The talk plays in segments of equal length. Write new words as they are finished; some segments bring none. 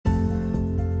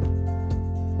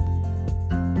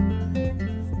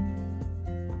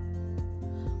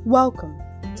Welcome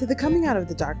to the Coming Out of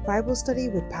the Dark Bible Study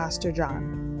with Pastor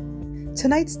John.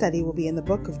 Tonight's study will be in the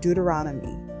book of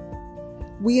Deuteronomy.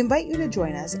 We invite you to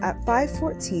join us at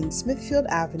 514 Smithfield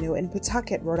Avenue in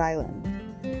Pawtucket, Rhode Island.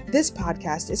 This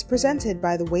podcast is presented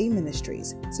by the Way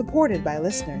Ministries, supported by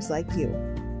listeners like you.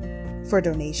 For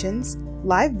donations,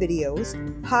 live videos,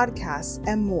 podcasts,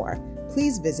 and more,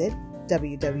 please visit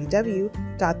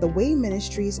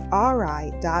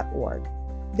www.thewayministriesri.org.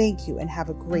 Thank you and have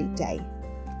a great day.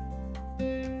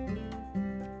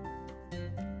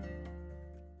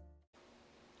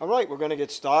 All right, we're going to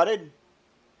get started.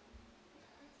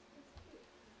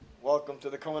 Welcome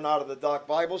to the Coming Out of the Dark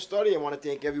Bible Study. I want to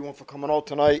thank everyone for coming out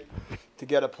tonight to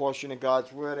get a portion of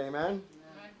God's Word. Amen. Amen.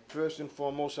 First and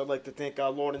foremost, I'd like to thank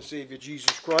our Lord and Savior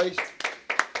Jesus Christ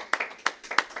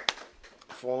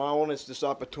for allowing us this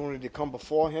opportunity to come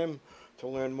before Him, to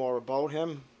learn more about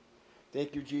Him.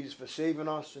 Thank you, Jesus, for saving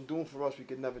us and doing for us we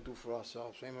could never do for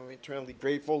ourselves. Amen. We're eternally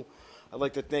grateful. I'd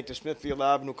like to thank the Smithfield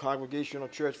Avenue Congregational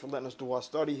Church for letting us do our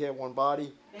study here, one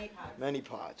body, many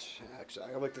parts.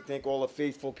 I'd like to thank all the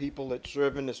faithful people that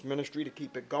serve in this ministry to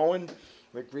keep it going.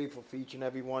 We're grateful for each and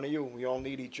every one of you. We all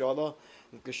need each other.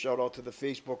 A shout out to the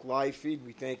Facebook live feed.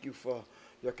 We thank you for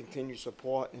your continued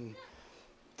support and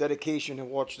dedication to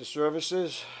watch the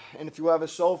services. And if you have a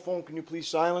cell phone, can you please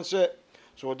silence it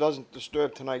so it doesn't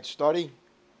disturb tonight's study?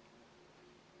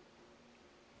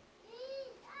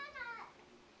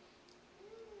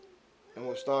 And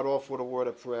we'll start off with a word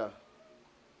of prayer.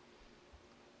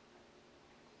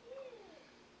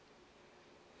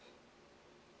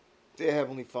 Dear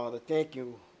Heavenly Father, thank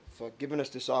you for giving us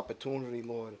this opportunity,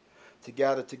 Lord, to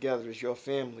gather together as your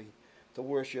family, to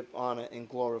worship, honor, and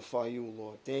glorify you,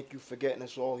 Lord. Thank you for getting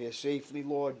us all here safely,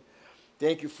 Lord.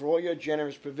 Thank you for all your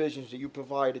generous provisions that you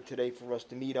provided today for us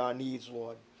to meet our needs,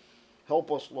 Lord. Help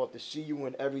us, Lord, to see you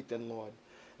in everything, Lord,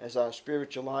 as our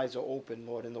spiritual eyes are open,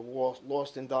 Lord, in the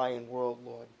lost and dying world,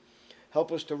 Lord.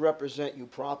 Help us to represent you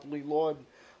properly, Lord,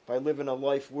 by living a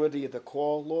life worthy of the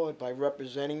call, Lord, by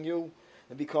representing you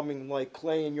and becoming like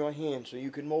clay in your hands so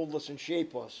you can mold us and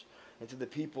shape us into the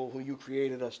people who you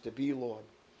created us to be, Lord.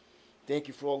 Thank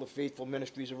you for all the faithful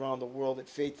ministries around the world that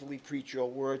faithfully preach your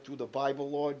word through the Bible,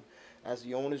 Lord, as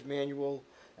the owner's manual,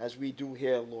 as we do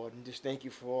here, Lord. And just thank you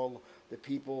for all the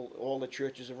people, all the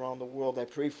churches around the world. I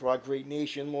pray for our great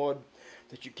nation, Lord,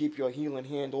 that you keep your healing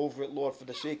hand over it, Lord, for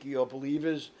the sake of your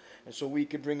believers, and so we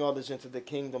can bring others into the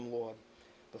kingdom, Lord,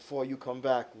 before you come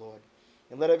back, Lord.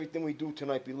 And let everything we do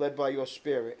tonight be led by your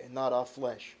Spirit and not our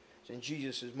flesh. It's in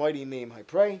Jesus' mighty name I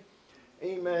pray.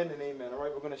 Amen and amen. All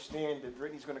right, we're going to stand, and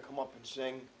Brittany's going to come up and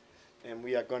sing, and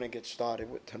we are going to get started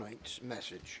with tonight's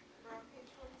message. We're on page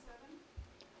 47.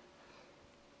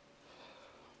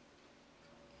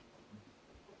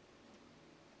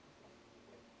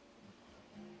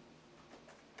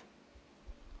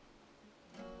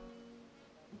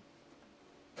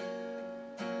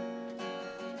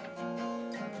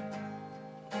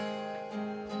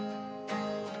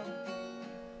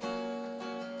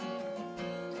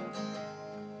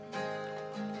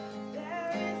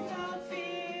 There is no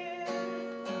fear,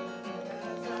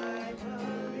 'cause I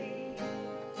believe.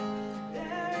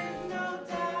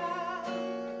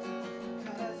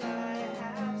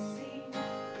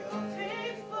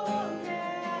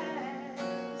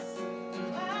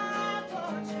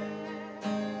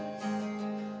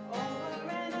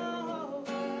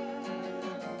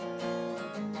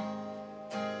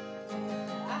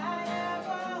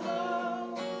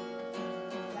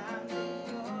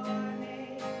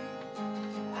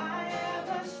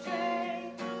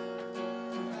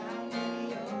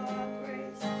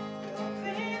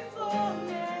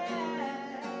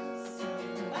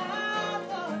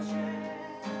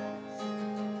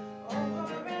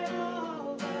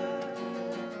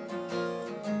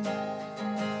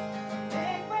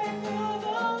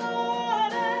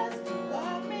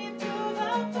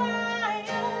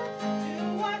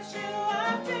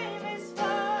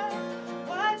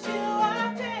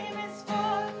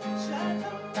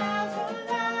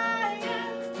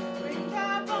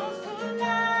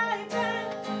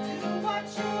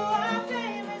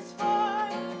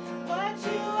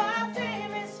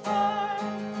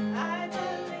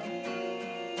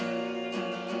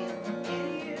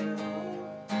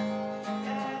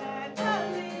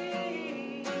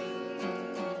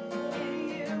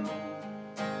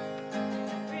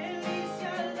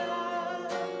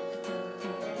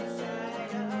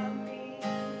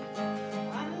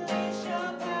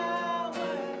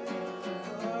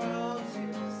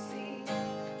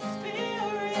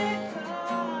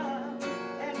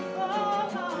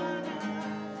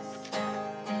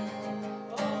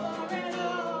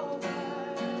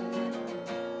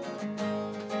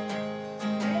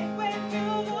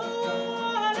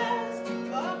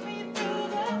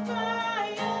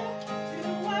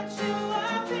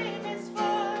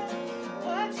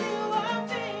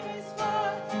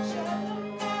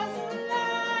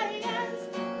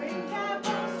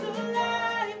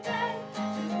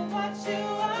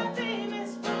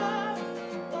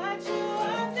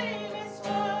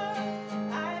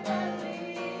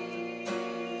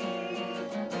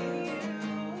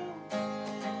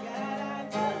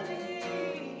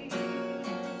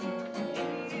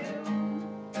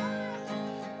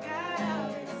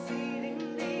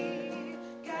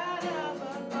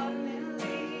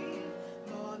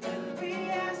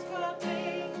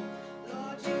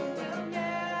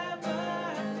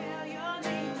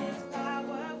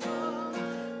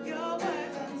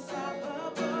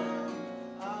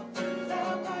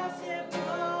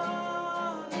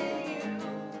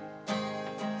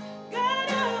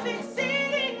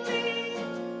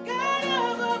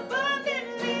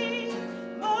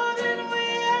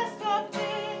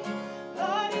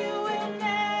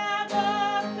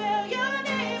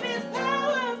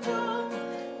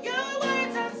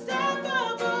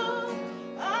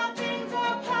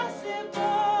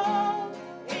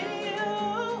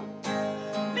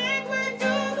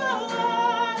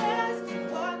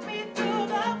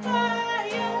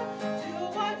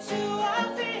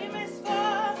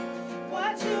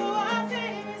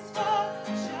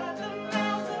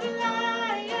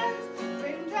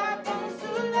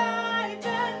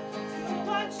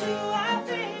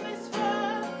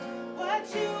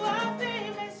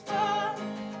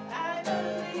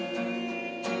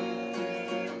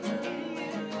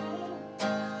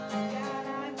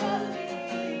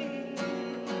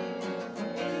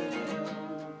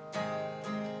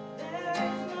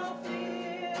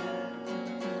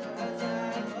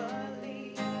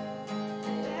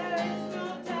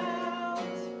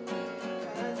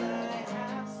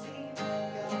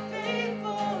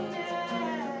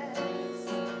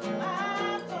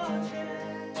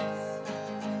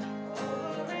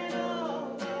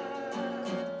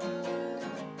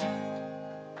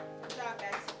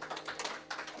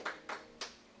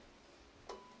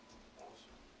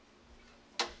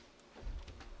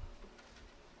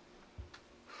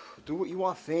 do what you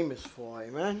are famous for,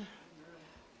 amen?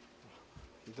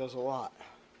 He does a lot.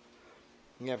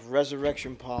 You have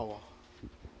resurrection power.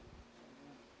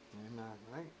 Amen,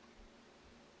 right?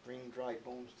 Bring dry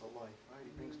bones to life, right?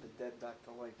 He brings the dead back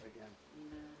to life again.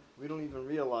 We don't even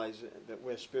realize that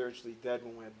we're spiritually dead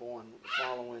when we're born,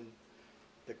 following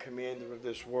the commander of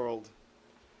this world.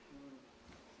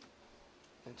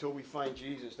 Until we find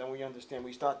Jesus, then we understand.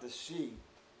 We start to see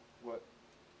what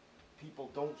people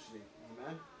don't see.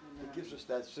 Amen? It gives us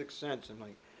that sixth sense and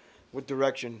like what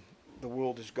direction the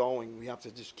world is going. We have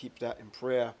to just keep that in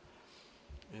prayer.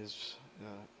 It's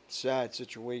a sad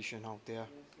situation out there.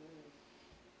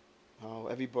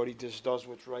 Everybody just does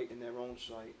what's right in their own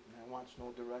sight and wants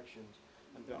no directions.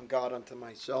 I'm on God unto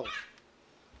myself.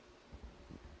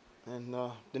 And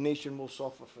the nation will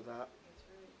suffer for that.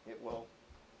 It will.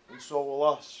 And so will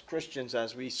us, Christians,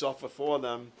 as we suffer for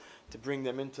them to bring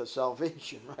them into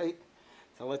salvation, right?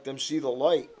 To let them see the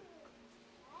light.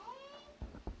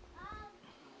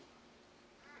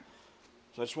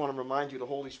 So I just want to remind you the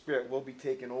Holy Spirit will be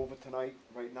taking over tonight,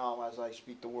 right now, as I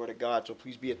speak the Word of God. So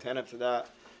please be attentive to that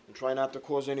and try not to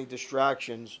cause any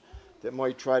distractions that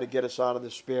might try to get us out of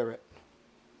the Spirit.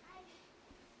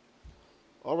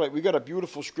 All right, we got a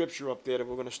beautiful scripture up there that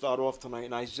we're going to start off tonight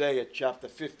in Isaiah chapter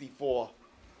 54.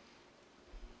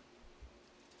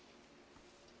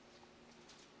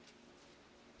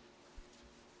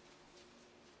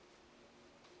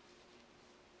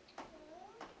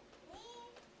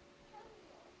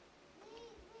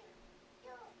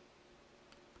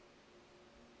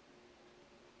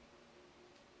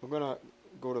 We're going to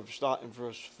go to start in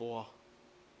verse 4.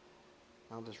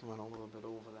 I'll just run a little bit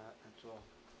over that. That's all.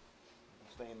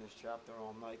 I'll stay in this chapter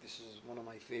all night. This is one of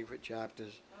my favorite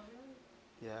chapters. Oh,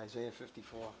 really? Yeah, Isaiah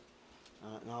 54.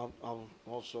 And I'll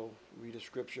also read a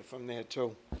scripture from there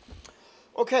too.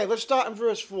 Okay, let's start in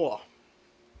verse 4.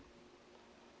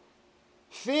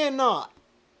 Fear not,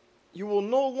 you will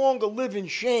no longer live in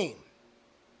shame.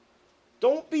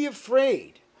 Don't be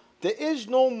afraid. There is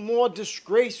no more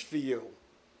disgrace for you.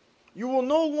 You will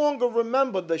no longer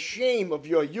remember the shame of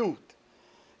your youth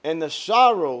and the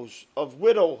sorrows of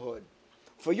widowhood.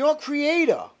 For your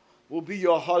Creator will be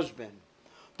your husband.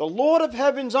 The Lord of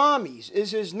heaven's armies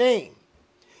is his name.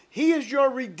 He is your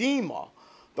Redeemer,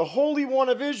 the Holy One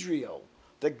of Israel,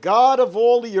 the God of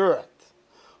all the earth.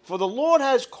 For the Lord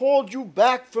has called you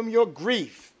back from your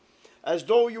grief, as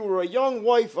though you were a young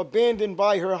wife abandoned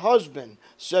by her husband,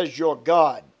 says your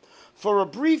God. For a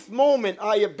brief moment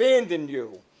I abandoned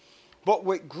you, but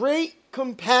with great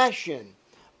compassion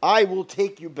I will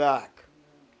take you back.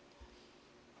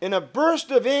 In a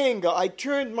burst of anger I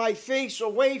turned my face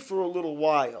away for a little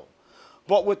while,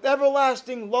 but with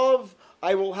everlasting love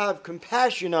I will have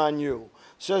compassion on you,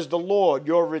 says the Lord,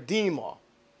 your Redeemer.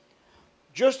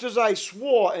 Just as I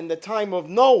swore in the time of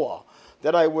Noah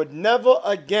that I would never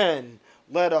again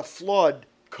let a flood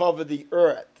cover the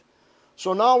earth.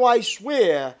 So now I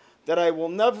swear that I will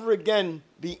never again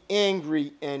be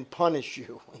angry and punish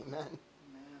you. Amen. Amen.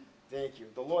 Thank you.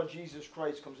 The Lord Jesus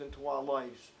Christ comes into our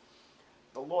lives.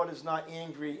 The Lord is not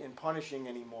angry and punishing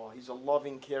anymore. He's a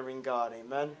loving, caring God. Amen.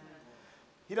 Amen.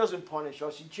 He doesn't punish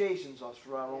us. He chastens us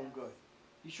for our own good.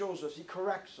 He shows us. He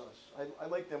corrects us. I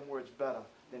like them words better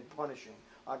than punishing.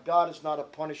 Our God is not a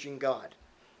punishing God.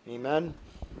 Amen.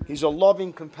 He's a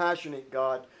loving, compassionate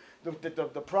God.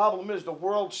 The problem is the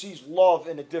world sees love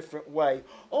in a different way.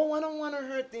 Oh, I don't want to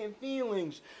hurt their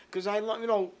feelings because I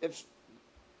love, if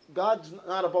God's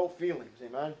not about feelings,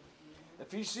 amen.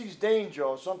 If he sees danger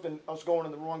or something else going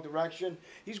in the wrong direction,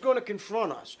 he's going to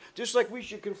confront us. Just like we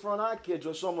should confront our kids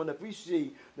or someone if we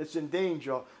see that's in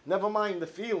danger. Never mind the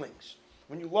feelings.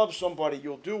 When you love somebody,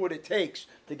 you'll do what it takes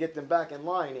to get them back in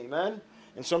line, amen.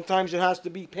 And sometimes it has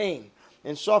to be pain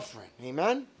and suffering,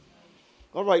 amen.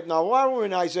 All right, now while we're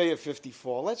in Isaiah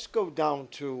 54, let's go down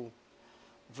to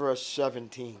verse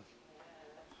 17.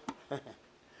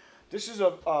 This is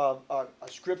a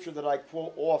scripture that I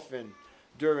quote often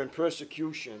during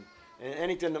persecution and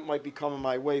anything that might be coming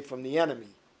my way from the enemy.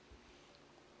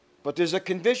 But there's a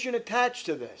condition attached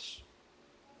to this.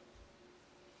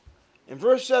 In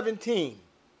verse 17,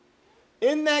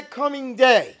 in that coming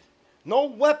day, no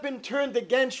weapon turned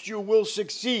against you will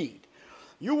succeed.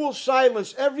 You will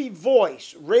silence every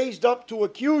voice raised up to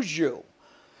accuse you.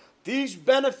 These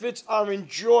benefits are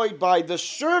enjoyed by the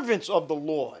servants of the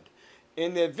Lord,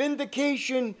 and their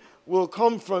vindication will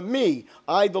come from me.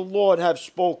 I, the Lord, have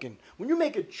spoken. When you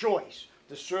make a choice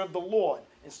to serve the Lord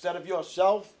instead of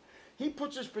yourself, he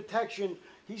puts his protection.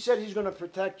 He said he's going to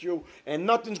protect you, and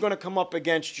nothing's going to come up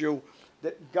against you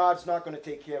that God's not going to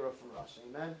take care of for us.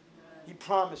 Amen? He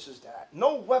promises that.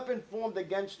 No weapon formed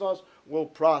against us will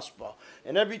prosper.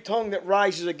 And every tongue that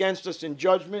rises against us in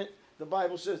judgment, the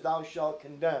Bible says, thou shalt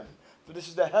condemn. For this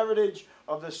is the heritage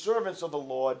of the servants of the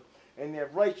Lord, and their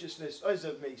righteousness is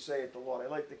of me, saith the Lord. I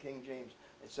like the King James.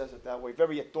 It says it that way.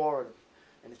 Very authoritative.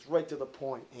 And it's right to the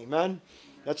point. Amen?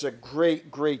 That's a great,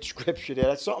 great scripture there.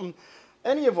 That's something,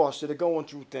 any of us that are going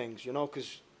through things, you know,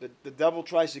 because the devil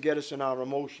tries to get us in our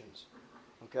emotions.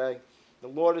 Okay? The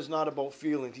Lord is not about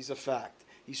feelings. He's a fact.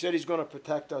 He said he's going to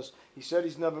protect us. He said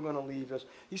he's never going to leave us.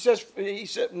 He said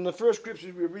in the first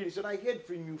scriptures we read, he said, I hid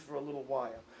from you for a little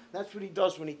while. That's what he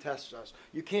does when he tests us.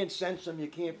 You can't sense him. You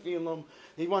can't feel him.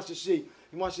 He wants to see.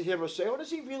 He wants to hear us say, oh,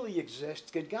 does he really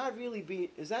exist? Could God really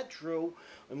be? Is that true?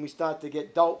 And we start to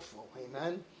get doubtful.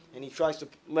 Amen? And he tries to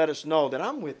let us know that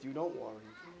I'm with you. Don't worry.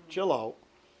 Chill out.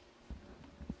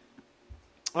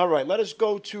 All right, let us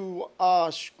go to our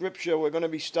scripture. We're going to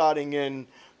be starting in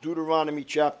Deuteronomy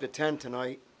chapter 10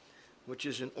 tonight, which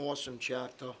is an awesome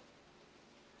chapter.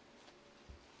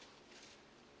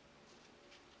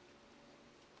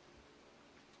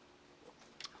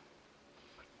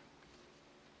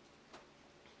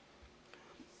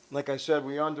 Like I said,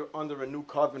 we're under a new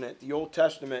covenant. The Old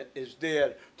Testament is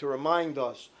there to remind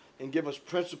us and give us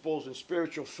principles and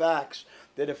spiritual facts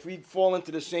that if we fall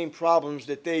into the same problems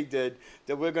that they did,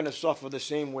 that we're going to suffer the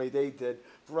same way they did,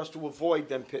 for us to avoid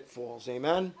them pitfalls.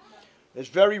 Amen? It's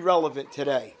very relevant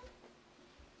today.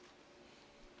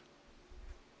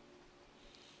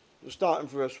 We'll start in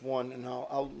verse 1, and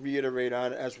I'll reiterate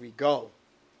on it as we go.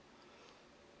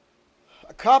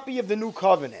 A copy of the new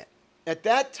covenant. At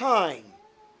that time,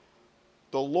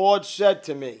 the Lord said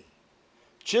to me,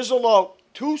 chisel out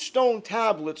 2 stone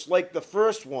tablets like the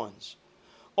first ones.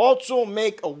 Also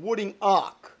make a wooden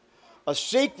ark, a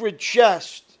sacred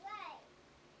chest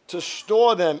to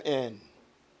store them in.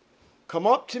 Come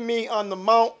up to me on the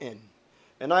mountain,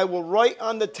 and I will write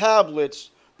on the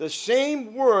tablets the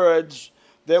same words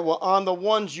that were on the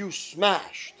ones you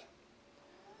smashed.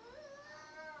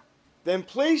 Then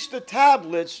place the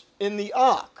tablets in the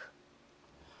ark.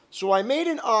 So I made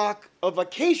an ark of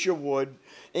acacia wood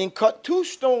and cut 2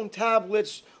 stone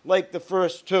tablets like the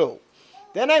first 2.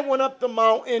 Then I went up the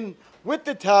mountain with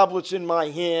the tablets in my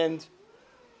hand.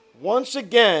 Once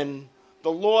again,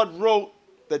 the Lord wrote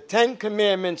the 10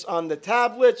 commandments on the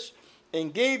tablets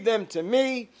and gave them to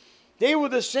me. They were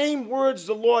the same words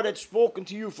the Lord had spoken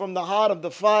to you from the heart of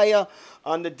the fire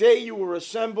on the day you were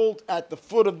assembled at the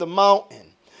foot of the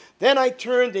mountain. Then I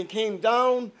turned and came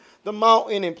down the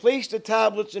mountain and placed the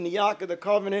tablets in the ark of the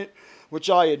covenant which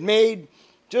I had made,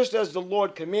 just as the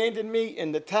Lord commanded me,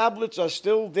 and the tablets are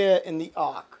still there in the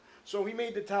ark. So he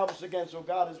made the tablets again. So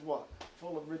God is what?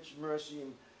 Full of rich mercy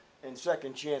and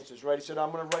second chances, right? He said,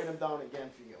 I'm going to write them down again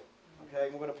for you. Okay?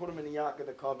 We're going to put them in the ark of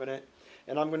the covenant,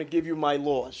 and I'm going to give you my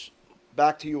laws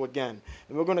back to you again.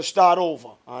 And we're going to start over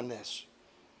on this.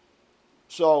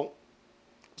 So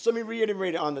let me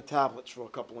reiterate it on the tablets for a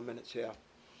couple of minutes here.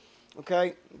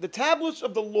 Okay? The tablets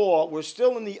of the law were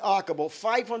still in the ark about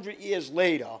 500 years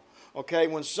later, okay,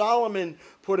 when Solomon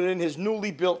put it in his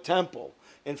newly built temple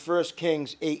in 1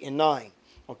 Kings 8 and 9.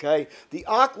 Okay? The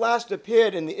ark last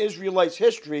appeared in the Israelites'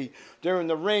 history during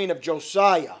the reign of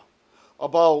Josiah,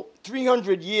 about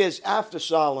 300 years after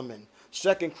Solomon,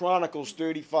 2 Chronicles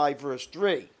 35, verse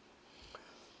 3.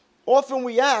 Often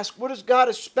we ask, what does God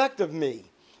expect of me?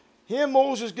 Here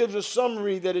Moses gives a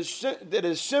summary that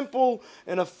is simple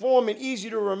in a form and easy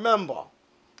to remember.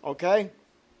 Okay?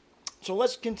 So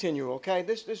let's continue, okay?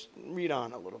 This read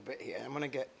on a little bit here. I'm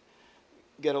going to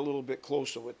get a little bit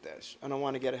closer with this. I don't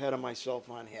want to get ahead of myself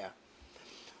on here.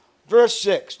 Verse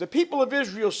 6. The people of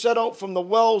Israel set out from the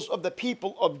wells of the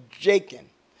people of Jachin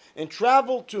and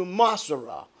traveled to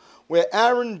Masarah, where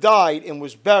Aaron died and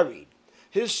was buried.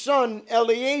 His son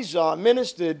Eleazar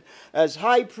ministered as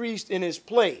high priest in his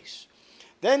place.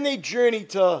 Then they journeyed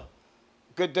to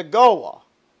Gadagoa,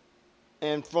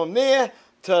 and from there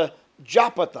to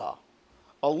Japatha,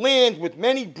 a land with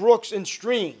many brooks and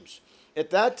streams.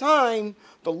 At that time,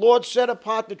 the Lord set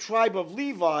apart the tribe of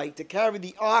Levi to carry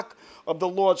the ark of the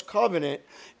Lord's covenant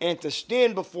and to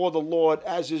stand before the Lord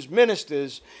as his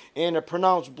ministers and to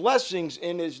pronounce blessings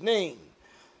in his name.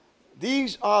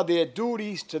 These are their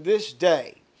duties to this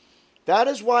day. That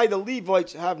is why the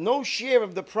Levites have no share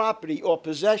of the property or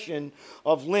possession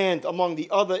of land among the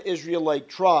other Israelite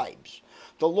tribes.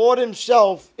 The Lord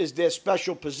himself is their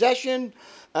special possession,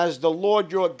 as the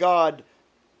Lord your God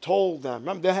told them.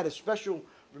 Remember, they had a special,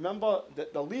 remember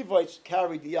that the Levites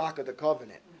carried the Ark of the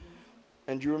Covenant.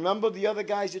 And do you remember the other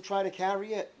guys that tried to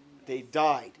carry it? They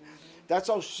died. That's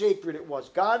how sacred it was.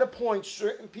 God appoints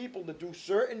certain people to do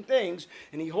certain things,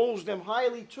 and he holds them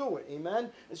highly to it. Amen?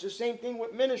 It's the same thing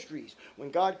with ministries. When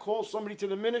God calls somebody to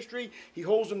the ministry, he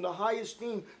holds them the highest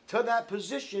esteem to that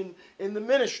position in the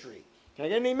ministry. Can I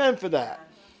get an amen for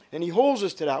that? And he holds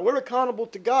us to that. We're accountable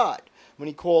to God when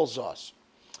he calls us.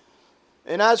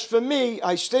 And as for me,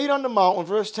 I stayed on the mountain,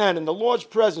 verse 10, in the Lord's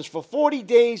presence for 40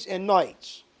 days and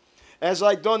nights, as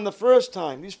I done the first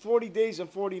time. These 40 days and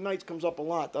 40 nights comes up a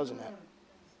lot, doesn't it?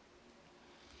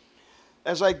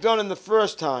 As I done in the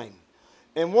first time.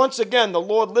 And once again, the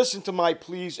Lord listened to my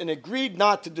pleas and agreed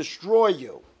not to destroy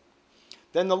you.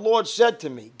 Then the Lord said to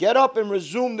me, get up and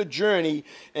resume the journey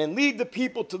and lead the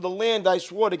people to the land I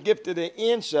swore to give to their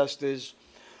ancestors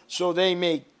so they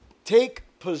may take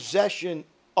possession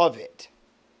of it.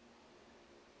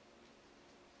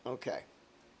 Okay.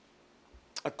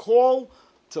 A call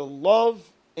to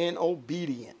love and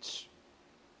obedience.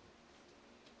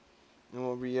 And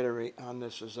we'll reiterate on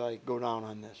this as I go down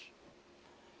on this.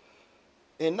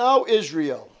 And now,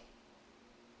 Israel,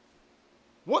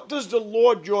 what does the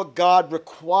Lord your God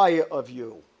require of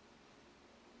you?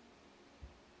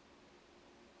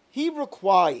 He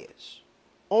requires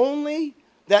only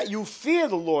that you fear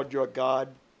the Lord your God.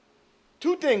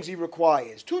 Two things he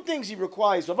requires. Two things he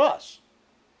requires of us.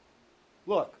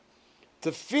 Look,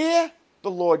 to fear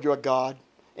the Lord your God.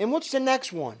 And what's the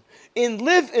next one? And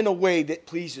live in a way that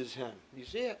pleases him. You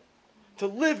see it? To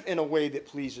live in a way that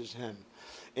pleases him.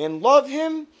 And love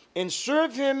him and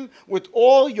serve him with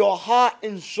all your heart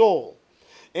and soul.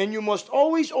 And you must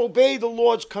always obey the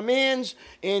Lord's commands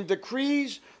and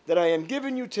decrees that I am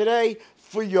giving you today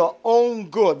for your own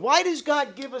good. Why does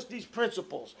God give us these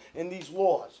principles and these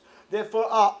laws? They're for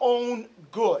our own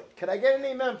good. Can I get an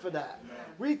amen for that? Amen.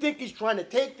 We think he's trying to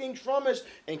take things from us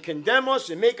and condemn us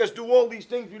and make us do all these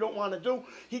things we don't want to do.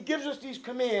 He gives us these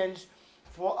commands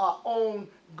for our own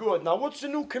good. Now, what's the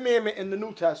new commandment in the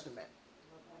New Testament?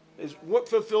 Is what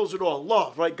fulfills it all?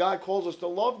 Love, right? God calls us to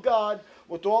love God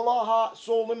with all our heart,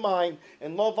 soul, and mind,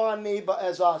 and love our neighbor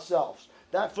as ourselves.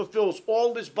 That fulfills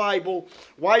all this Bible.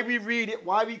 Why we read it,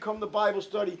 why we come to Bible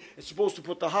study. It's supposed to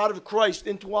put the heart of Christ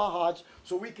into our hearts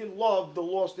so we can love the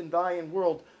lost and dying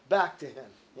world back to him.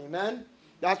 Amen?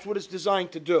 That's what it's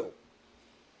designed to do.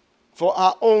 For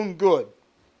our own good.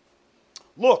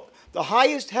 Look, the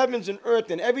highest heavens and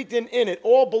earth and everything in it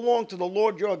all belong to the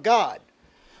Lord your God.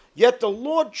 Yet the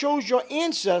Lord chose your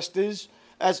ancestors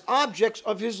as objects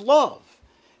of his love.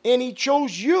 And he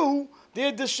chose you,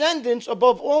 their descendants,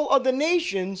 above all other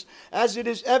nations, as it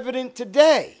is evident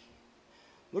today.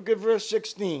 Look at verse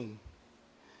 16.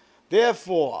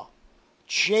 Therefore,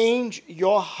 change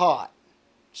your hearts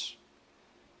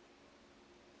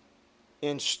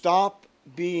and stop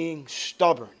being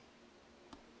stubborn.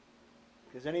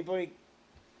 Does anybody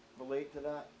relate to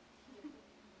that?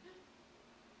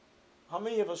 How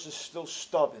many of us are still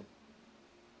stubborn?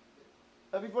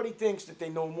 Everybody thinks that they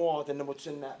know more than what's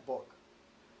in that book.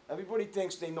 Everybody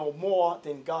thinks they know more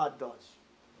than God does.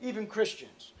 Even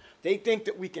Christians. They think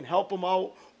that we can help them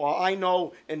out, or I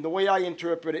know, and the way I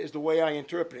interpret it is the way I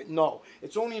interpret it. No,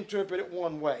 it's only interpreted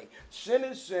one way. Sin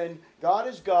is sin, God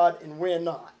is God, and we're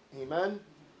not. Amen?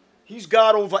 He's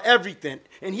God over everything.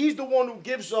 And he's the one who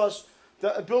gives us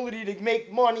the ability to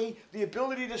make money, the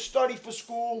ability to study for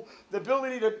school, the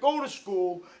ability to go to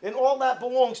school, and all that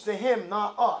belongs to him,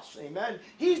 not us. Amen?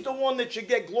 He's the one that should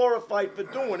get glorified for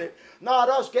doing it, not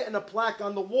us getting a plaque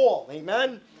on the wall.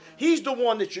 Amen? He's the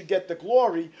one that should get the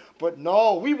glory, but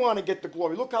no, we want to get the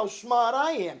glory. Look how smart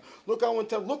I am. Look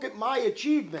at my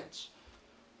achievements.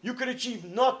 You could achieve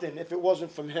nothing if it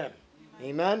wasn't from him.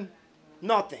 Amen?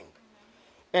 Nothing.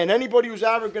 And anybody who's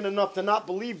arrogant enough to not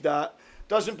believe that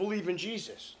doesn't believe in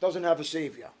Jesus, doesn't have a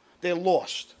Savior. They're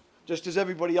lost, just as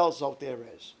everybody else out there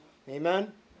is.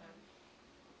 Amen?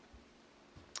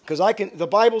 Because the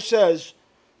Bible says,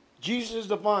 Jesus is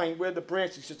the vine, we're the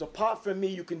branch. He says, apart from me,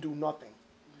 you can do nothing.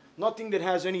 Nothing that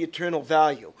has any eternal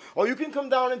value. Or you can come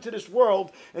down into this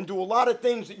world and do a lot of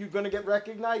things that you're going to get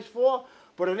recognized for,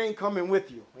 but it ain't coming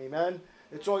with you. Amen?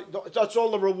 That's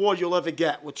all the reward you'll ever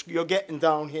get, which you're getting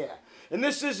down here. And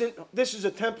this is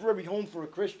a temporary home for a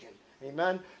Christian.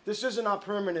 Amen? This isn't our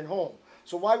permanent home.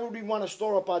 So why would we want to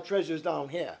store up our treasures down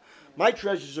here? My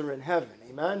treasures are in heaven.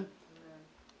 Amen?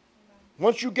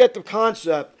 Once you get the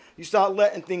concept, you start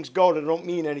letting things go that don't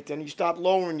mean anything. You stop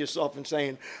lowering yourself and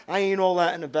saying, I ain't all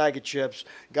that in a bag of chips.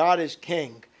 God is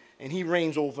king, and he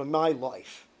reigns over my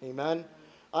life. Amen?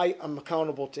 I am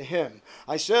accountable to him.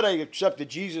 I said I accepted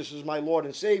Jesus as my Lord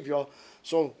and Savior.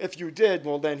 So if you did,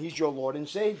 well, then he's your Lord and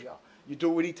Savior. You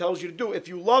do what he tells you to do. If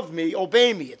you love me,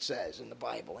 obey me, it says in the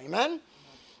Bible. Amen?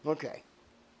 Okay.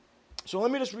 So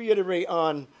let me just reiterate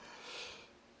on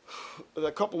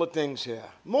a couple of things here.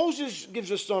 Moses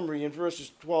gives a summary in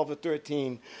verses 12 to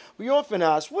 13. We often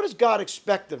ask, what does God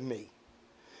expect of me?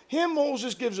 Here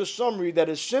Moses gives a summary that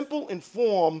is simple in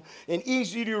form and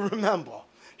easy to remember.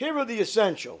 Here are the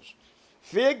essentials.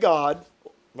 Fear God,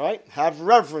 right? Have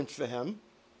reverence for him,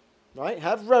 right?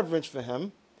 Have reverence for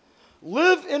him.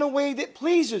 Live in a way that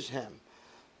pleases him.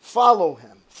 Follow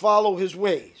him. Follow his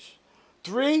ways.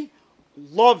 3,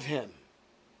 love him.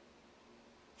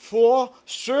 4,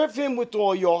 serve him with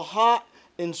all your heart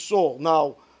and soul.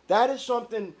 Now, that is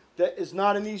something that is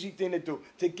not an easy thing to do.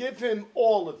 To give him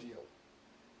all of you.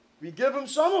 We give him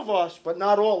some of us, but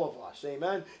not all of us.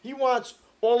 Amen? He wants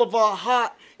all of our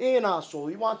heart and our soul.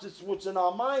 He wants us what's in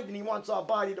our mind, and he wants our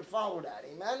body to follow that.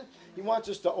 Amen? He wants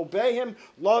us to obey him,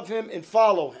 love him, and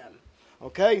follow him.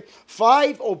 Okay?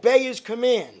 5, obey his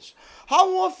commands.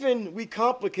 How often we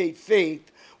complicate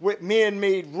faith with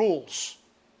man-made rules?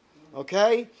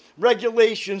 Okay?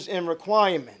 Regulations and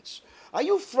requirements. Are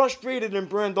you frustrated and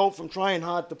burned out from trying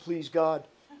hard to please God?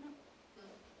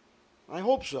 I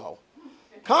hope so.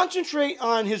 Concentrate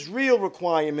on his real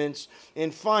requirements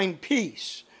and find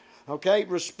peace. Okay?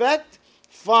 Respect,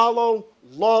 follow,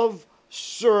 love,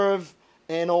 serve,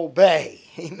 and obey.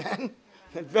 Amen?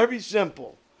 Very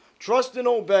simple. Trust and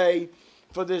obey,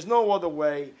 for there's no other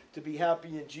way to be happy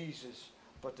in Jesus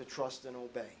but to trust and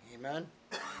obey. Amen?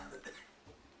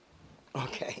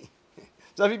 Okay.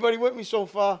 Is everybody with me so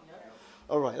far?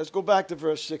 All right, let's go back to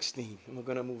verse 16, and we're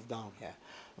going to move down here.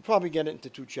 I'll probably get it into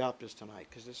 2 chapters tonight,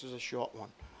 because this is a short one.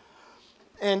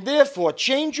 And therefore,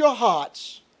 change your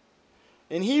hearts.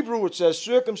 In Hebrew, it says,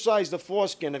 circumcise the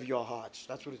foreskin of your hearts.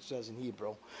 That's what it says in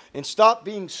Hebrew. And stop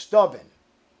being stubborn.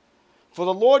 For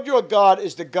the Lord your God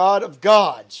is the God of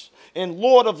gods and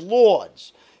Lord of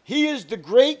lords. He is the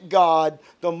great God,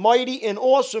 the mighty and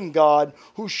awesome God,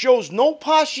 who shows no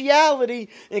partiality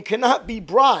and cannot be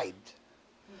bribed.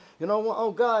 You know,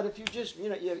 oh God, if you just,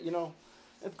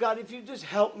 if you just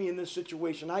help me in this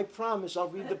situation, I promise I'll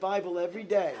read the Bible every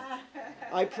day.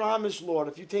 I promise, Lord,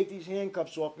 if you take these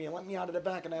handcuffs off me and let me out of the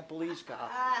back of that police car,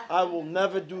 I will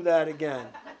never do that again.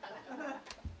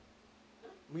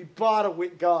 We barter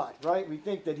with God, right? We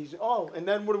think that he's, and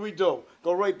then what do?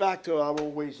 Go right back to our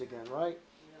old ways again, right?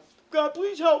 God,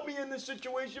 please help me in this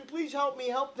situation. Please help me.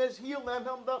 Help this, heal them,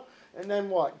 help them. And then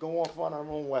what? Go off on our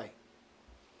own way.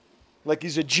 Like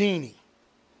he's a genie.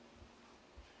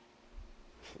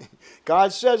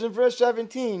 God says in verse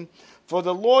 17, for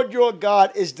the Lord your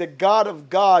God is the God of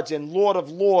gods and Lord of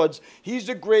lords. He's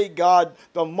the great God,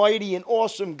 the mighty and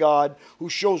awesome God, who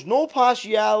shows no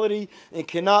partiality and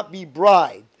cannot be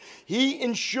bribed. He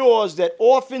ensures that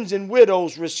orphans and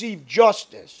widows receive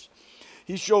justice.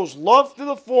 He shows love to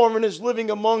the foreigners living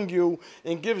among you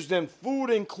and gives them food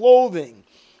and clothing.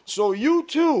 So you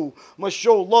too must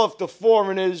show love to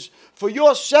foreigners, for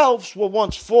yourselves were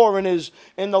once foreigners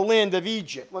in the land of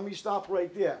Egypt. Let me stop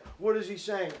right there. What is he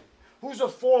saying? Who's a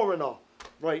foreigner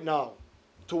right now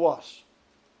to us?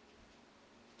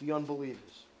 The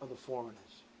unbelievers are the foreigners.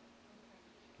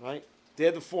 Right?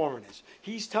 They're the foreigners.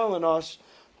 He's telling us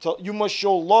you must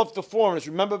show love to foreigners.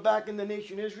 Remember back in the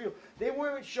nation Israel, they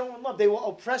weren't showing love. They were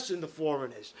oppressing the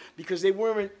foreigners because they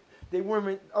weren't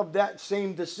of that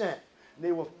same descent.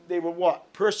 They were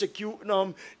what? Persecuting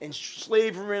them and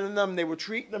slavering them. They were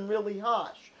treating them really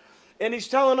harsh. And he's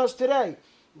telling us today,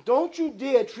 don't you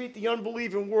dare treat the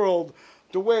unbelieving world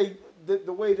the way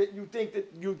that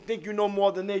you think you know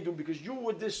more than they do, because you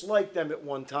would dislike them at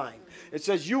one time. It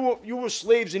says you were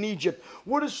slaves in Egypt.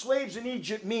 What does slaves in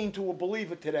Egypt mean to a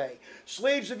believer today?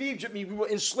 Slaves of Egypt mean we were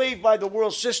enslaved by the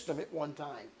world system at one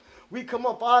time. We come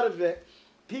up out of it.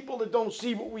 People that don't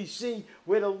see what we see,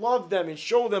 we're to love them and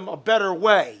show them a better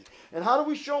way. And how do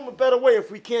we show them a better way if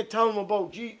we can't tell them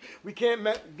about Jesus? We can't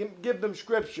give them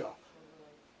scripture.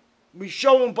 We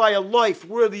show them by a life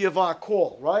worthy of our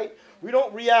call, right? We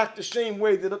don't react the same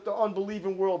way that the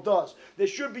unbelieving world does. There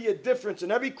should be a difference in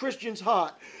every Christian's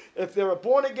heart, if they're a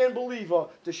born-again believer,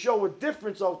 to show a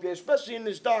difference out there, especially in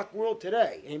this dark world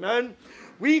today. Amen?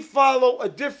 We follow a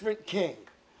different king,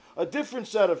 a different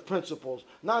set of principles,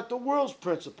 not the world's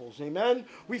principles. Amen?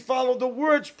 We follow the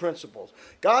Word's principles.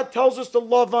 God tells us to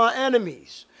love our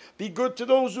enemies. Be good to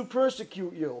those who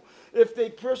persecute you. If they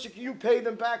persecute you, pay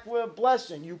them back with a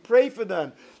blessing. You pray for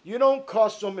them. You don't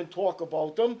cuss them and talk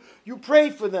about them. You pray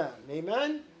for them.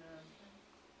 Amen?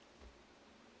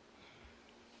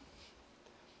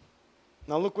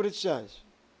 Now look what it says.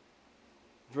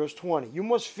 Verse 20. You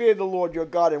must fear the Lord your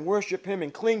God and worship him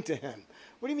and cling to him.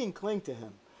 What do you mean cling to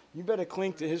him? You better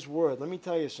cling to his word. Let me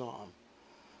tell you something.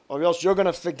 Or else you're going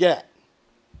to forget.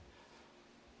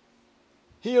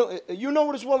 You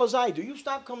know it as well as I do. You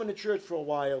stop coming to church for a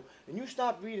while, and you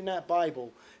stop reading that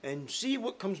Bible, and see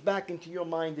what comes back into your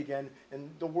mind again,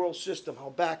 and the world system, how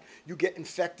back you get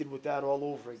infected with that all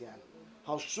over again.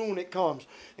 How soon it comes.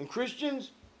 And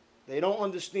Christians, they don't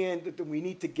understand that we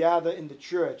need to gather in the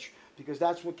church, because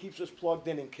that's what keeps us plugged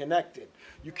in and connected.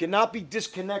 You cannot be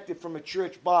disconnected from a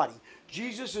church body.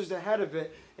 Jesus is the head of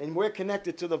it, and we're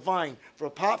connected to the vine. For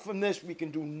apart from this, we can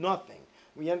do nothing.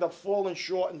 We end up falling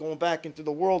short and going back into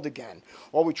the world again.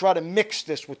 Or we try to mix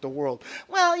this with the world.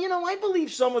 Well, I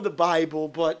believe some of the Bible,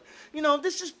 but,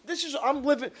 this is, I'm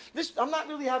not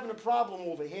really having a problem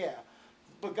over here.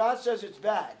 But God says it's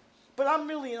bad. But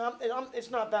it's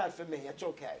not bad for me. It's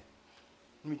okay.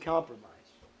 We compromise.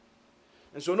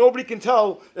 And so nobody can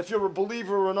tell if you're a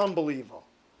believer or an unbeliever.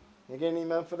 You get an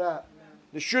amen for that?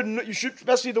 You should,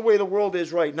 especially the way the world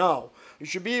is right now, you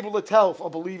should be able to tell a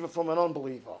believer from an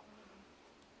unbeliever.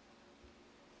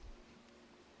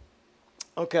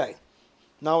 Okay,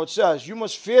 now it says, you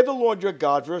must fear the Lord your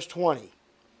God, verse 20,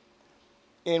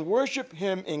 and worship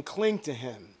him and cling to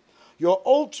him. Your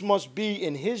oaths must be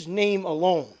in his name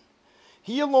alone.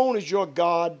 He alone is your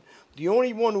God, the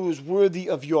only one who is worthy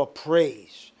of your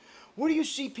praise. What do you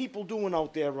see people doing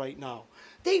out there right now?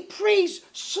 They praise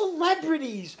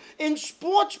celebrities and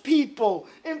sports people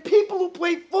and people who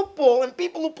play football and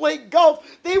people who play golf.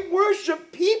 They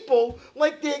worship people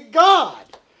like they're God.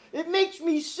 It makes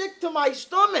me sick to my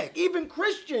stomach. Even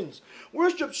Christians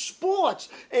worship sports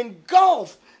and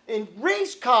golf and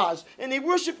race cars, and they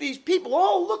worship these people.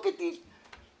 Oh, look at these.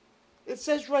 It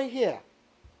says right here,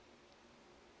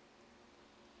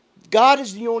 God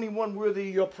is the only one worthy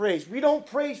of your praise. We don't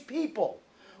praise people.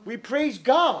 We praise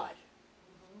God.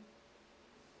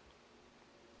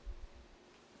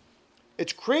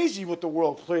 It's crazy what the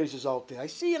world praises out there. I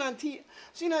see it on TV.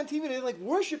 They're like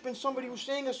worshiping somebody who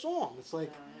sang a song. It's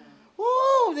like,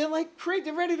 oh, they're like crazy.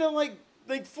 They're ready to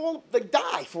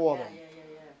die for them.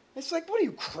 It's like, what are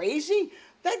you, crazy?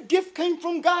 That gift came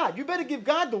from God. You better give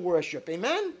God the worship.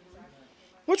 Amen?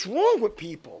 What's wrong with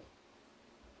people?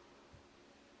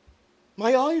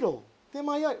 My idol. They're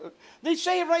my idol. They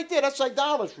say it right there. That's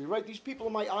idolatry, right? These people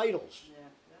are my idols.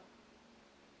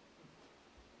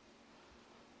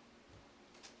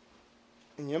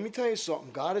 And let me tell you something.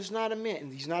 God is not a man,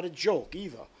 and he's not a joke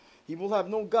either. He will have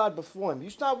no God before him. You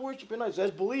stop worshiping us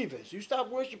as believers. You stop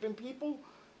worshiping people,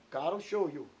 God will show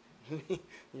you.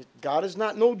 God is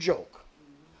not no joke.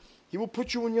 He will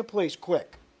put you in your place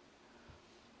quick.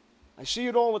 I see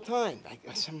it all the time.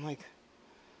 I'm like,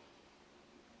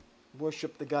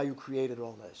 worship the guy who created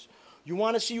all this. You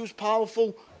want to see who's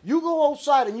powerful? You go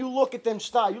outside and you look at them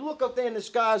stars. You look up there in the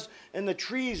skies and the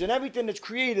trees and everything that's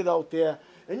created out there,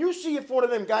 and you see if one of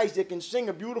them guys that can sing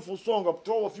a beautiful song or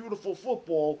throw a beautiful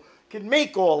football can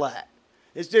make all that.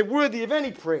 Is they worthy of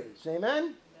any praise? Amen?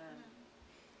 Amen?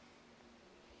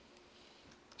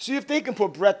 See if they can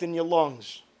put breath in your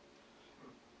lungs.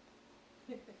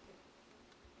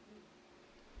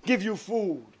 Give you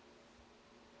food.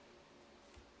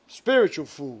 Spiritual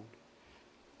food.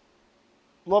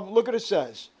 Look what it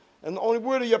says. And the only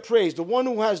word of your praise, the one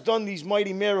who has done these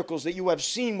mighty miracles that you have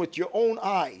seen with your own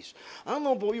eyes. I don't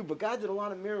know about you, but God did a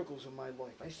lot of miracles in my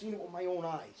life. I've seen it with my own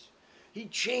eyes. He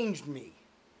changed me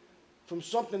from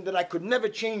something that I could never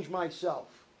change myself.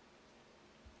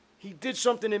 He did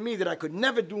something in me that I could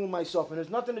never do in myself, and it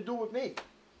has nothing to do with me.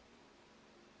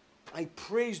 I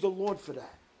praise the Lord for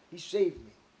that. He saved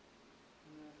me.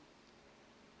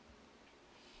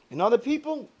 And other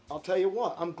people, I'll tell you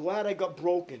what, I'm glad I got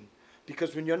broken.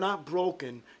 Because when you're not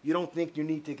broken, you don't think you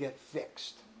need to get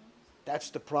fixed. That's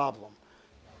the problem.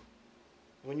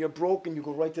 When you're broken, you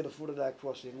go right to the foot of that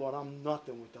cross and say, Lord, I'm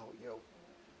nothing without you.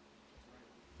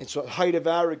 It's a height of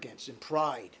arrogance and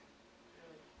pride.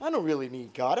 I don't really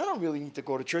need God. I don't really need to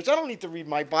go to church. I don't need to read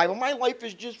my Bible. My life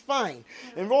is just fine.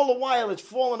 And all the while, it's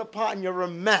falling apart and you're a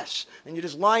mess. And you're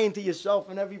just lying to yourself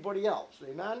and everybody else.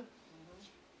 Amen?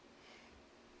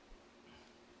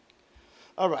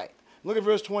 All right. Look at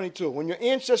verse 22. When your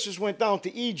ancestors went down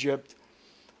to Egypt,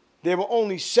 there were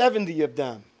only 70 of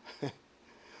them.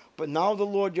 But now the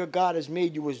Lord your God has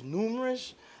made you as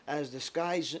numerous as the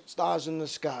stars in the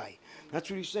sky.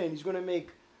 That's what he's saying. He's going to make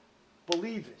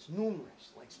believers numerous,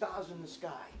 like stars in the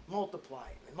sky. Multiply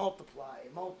and multiply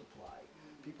and multiply.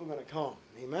 People are going to come.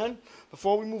 Amen?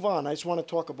 Before we move on, I just want to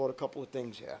talk about a couple of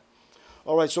things here.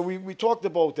 All right, so we talked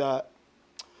about that.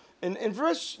 In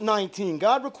verse 19,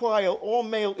 God required all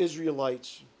male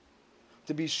Israelites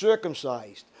to be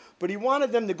circumcised. But he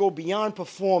wanted them to go beyond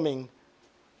performing,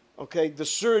 okay, the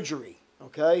surgery,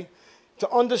 okay, to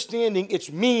understanding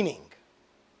its meaning.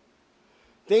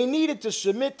 They needed to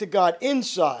submit to God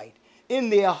inside in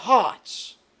their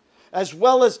hearts, as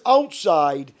well as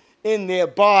outside in their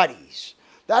bodies.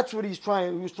 That's what he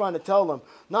was trying to tell them.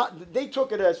 They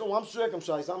took it as, oh, I'm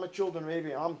circumcised, I'm a children of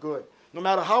Abraham, I'm good. No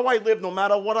matter how I live, no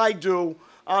matter what I do,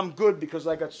 I'm good because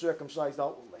I got circumcised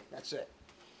outwardly. That's it.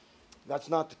 That's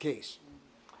not the case.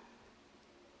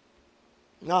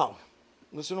 Now,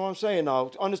 listen to what I'm saying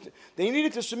now. Understand, they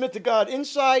needed to submit to God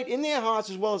inside in their hearts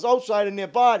as well as outside in their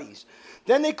bodies.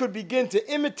 Then they could begin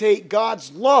to imitate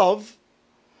God's love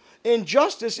and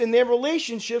justice in their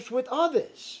relationships with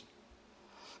others.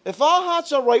 If our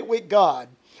hearts are right with God,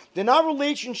 then our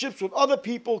relationships with other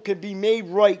people can be made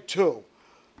right too.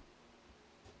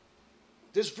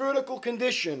 This vertical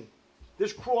condition,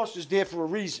 this cross is there for a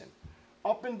reason.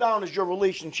 Up and down is your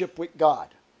relationship with God.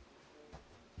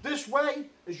 This way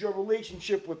is your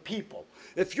relationship with people.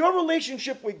 If your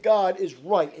relationship with God is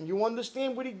right and you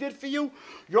understand what he did for you,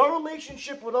 your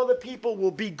relationship with other people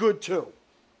will be good too.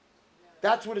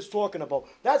 That's what it's talking about.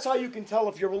 That's how you can tell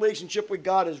if your relationship with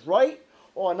God is right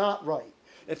or not right.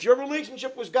 If your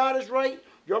relationship with God is right,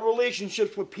 your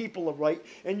relationships with people are right,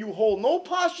 and you hold no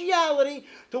partiality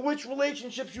to which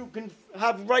relationships you can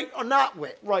have right or not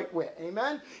with, right with.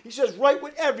 Amen? He says right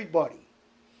with everybody.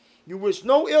 You wish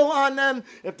no ill on them.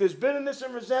 If there's bitterness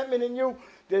and resentment in you,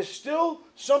 there's still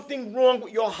something wrong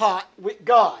with your heart with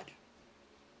God.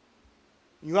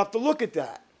 You have to look at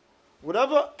that.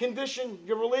 Whatever condition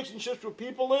your relationships with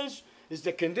people is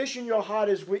the condition your heart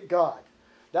is with God.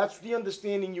 That's the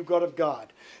understanding you got of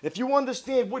God. If you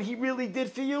understand what he really did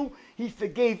for you, he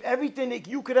forgave everything that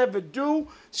you could ever do,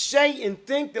 say, and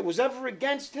think that was ever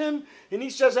against him. And he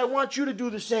says, I want you to do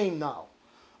the same now.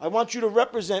 I want you to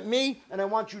represent me, and I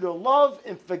want you to love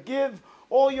and forgive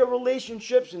all your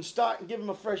relationships and start and give them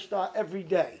a fresh start every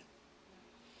day.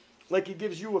 Like he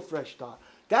gives you a fresh start.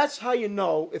 That's how you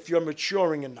know if you're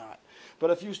maturing or not.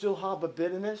 But if you still harbor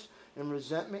bitterness and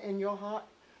resentment in your heart,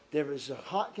 there is a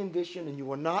heart condition and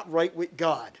you are not right with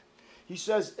God. He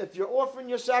says, if you're offering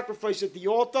your sacrifice at the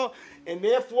altar and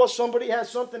therefore somebody has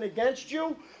something against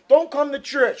you, don't come to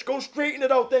church. Go straighten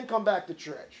it out, then come back to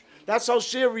church. That's how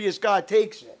serious God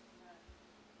takes it.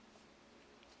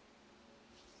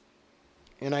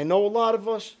 And I know a lot of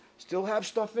us still have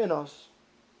stuff in us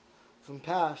from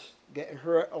past, getting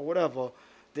hurt or whatever,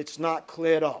 that's not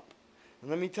cleared up. And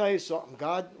let me tell you something.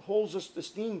 God holds us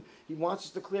esteem. He wants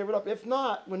us to clear it up. If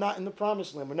not, we're not in the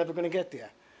promised land. We're never going to get there.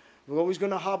 We're always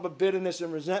going to harbor bitterness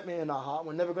and resentment in our heart.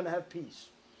 We're never going to have peace.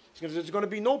 There's going to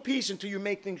be no peace until you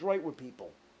make things right with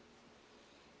people.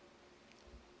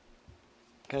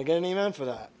 Can I get an amen for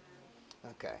that?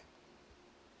 Okay.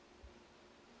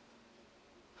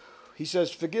 He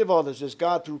says, forgive others as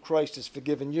God through Christ has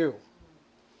forgiven you.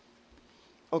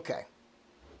 Okay.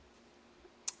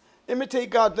 Imitate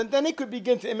God. Then they could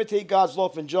begin to imitate God's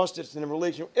love and justice in a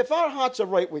relationship. If our hearts are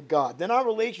right with God, then our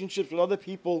relationships with other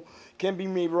people can be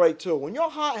made right too. When your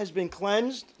heart has been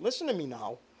cleansed, listen to me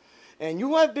now, and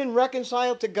you have been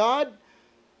reconciled to God,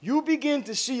 you begin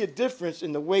to see a difference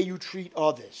in the way you treat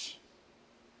others.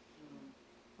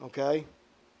 Okay?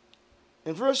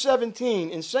 In verse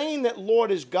 17, in saying that Lord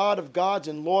is God of gods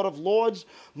and Lord of lords,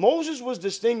 Moses was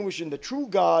distinguishing the true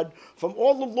God from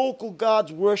all the local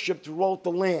gods worshipped throughout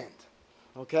the land.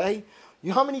 Okay?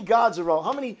 How many gods are out?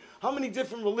 How many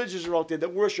different religions are out there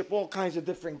that worship all kinds of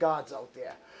different gods out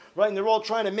there? Right? And they're all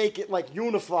trying to make it like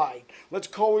unified. Let's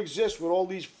coexist with all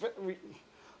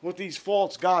these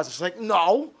false gods. It's like,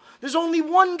 no, there's only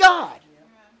one God.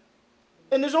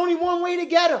 And there's only one way to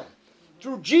get him.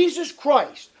 Through Jesus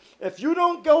Christ. If you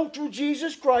don't go through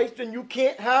Jesus Christ, then you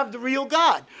can't have the real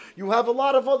God. You have a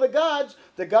lot of other gods,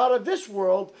 the God of this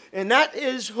world, and that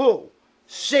is who?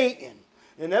 Satan.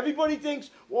 And everybody thinks,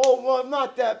 well, I'm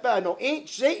not that bad. No,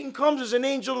 Satan comes as an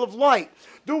angel of light,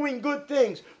 doing good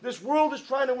things. This world is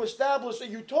trying to establish a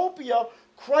utopia,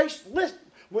 Christ-less,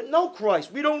 with no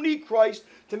Christ. We don't need Christ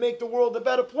to make the world a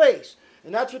better place.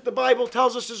 And that's what the Bible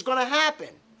tells us is going to happen.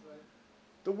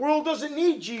 The world doesn't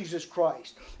need Jesus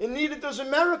Christ, and neither does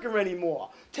America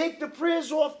anymore. Take the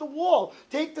prayers off the wall.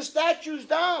 Take the statues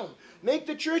down. Make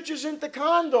the churches into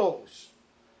condos.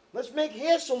 Let's make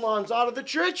hair salons out of the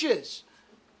churches.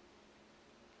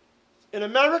 And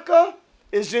America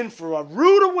is in for a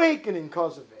rude awakening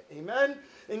because of it. Amen?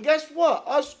 And guess what?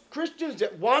 Us Christians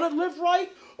that want to live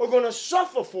right are going to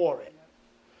suffer for it.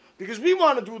 Because we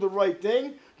want to do the right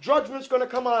thing. Judgment's going to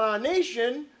come on our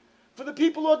nation for the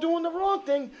people who are doing the wrong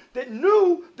thing that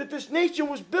knew that this nation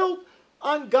was built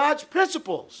on God's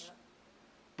principles.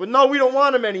 But no, we don't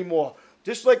want him anymore.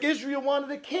 Just like Israel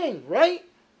wanted a king, right?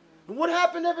 And what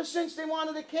happened ever since they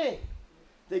wanted a king?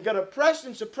 They got oppressed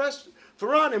and suppressed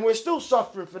for on, and we're still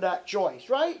suffering for that choice,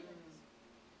 right?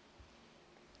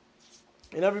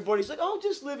 And everybody's like, oh,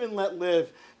 just live and let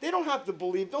live. They don't have to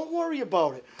believe. Don't worry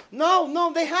about it. No,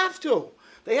 no, they have to.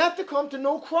 They have to come to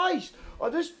know Christ, or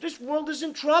this world is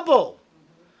in trouble.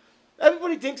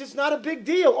 Everybody thinks it's not a big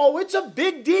deal. Oh, it's a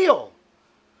big deal.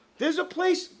 There's a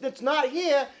place that's not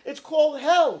here. It's called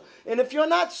hell. And if you're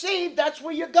not saved, that's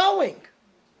where you're going.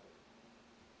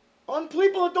 On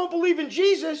people that don't believe in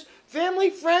Jesus, family,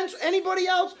 friends, anybody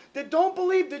else that don't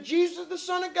believe that Jesus is the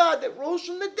Son of God that rose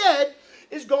from the dead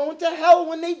is going to hell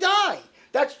when they die.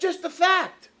 That's just a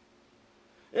fact.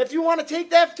 And if you want to take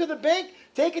that to the bank,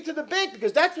 take it to the bank,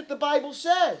 because that's what the Bible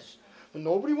says. But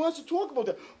nobody wants to talk about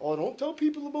that. Oh, don't tell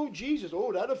people about Jesus.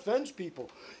 Oh, that offends people.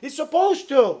 It's supposed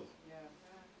to.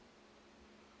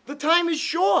 The time is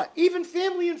short. Even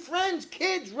family and friends,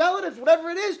 kids, relatives, whatever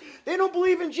it is, they don't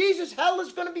believe in Jesus. Hell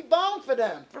is going to be bound for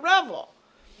them forever.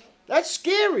 That's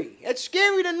scary. It's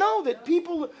scary to know that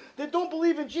people that don't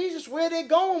believe in Jesus, where they're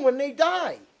going when they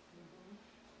die.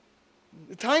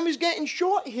 The time is getting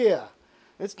short here.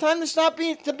 It's time to stop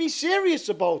to be serious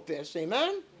about this.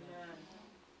 Amen?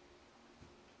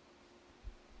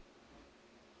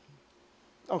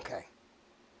 Okay.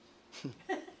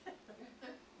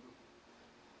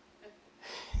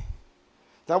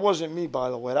 That wasn't me, by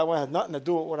the way. That one had nothing to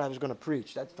do with what I was going to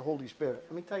preach. That's the Holy Spirit.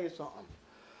 Let me tell you something.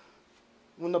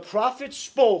 When the prophets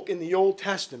spoke in the Old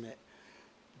Testament,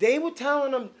 they were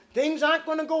telling them, things aren't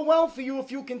going to go well for you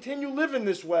if you continue living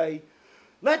this way.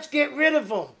 Let's get rid of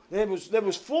them. There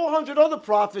was 400 other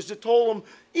prophets that told them,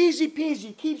 easy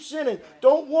peasy, keep sinning.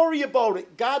 Don't worry about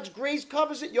it. God's grace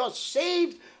covers it. You're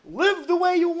saved. Live the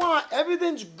way you want.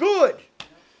 Everything's good.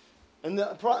 And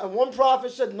one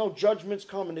prophet said, no, judgment's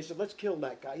coming. They said, let's kill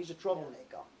that guy. He's a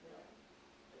troublemaker.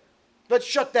 Let's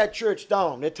shut that church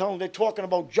down. They're talking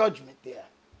about judgment there.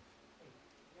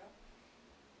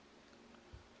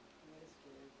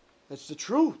 It's the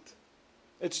truth.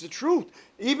 It's the truth.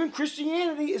 Even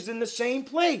Christianity is in the same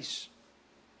place.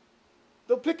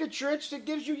 They'll pick a church that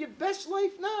gives you your best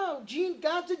life now.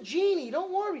 God's a genie.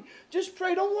 Don't worry. Just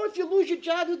pray. Don't worry if you lose your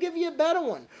job, he'll give you a better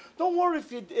one. Don't worry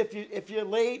if you're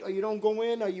late or you don't go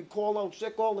in or you call out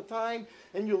sick all the time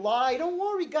and you lie. Don't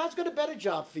worry. God's got a better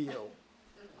job for you.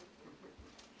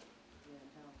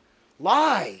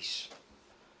 Lies.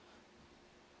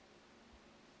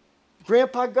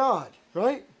 Grandpa God,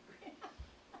 right?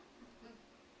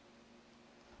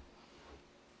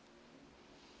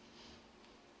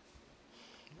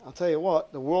 I'll tell you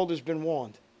what, the world has been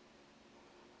warned.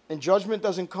 And judgment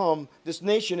doesn't come. This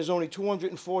nation is only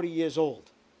 240 years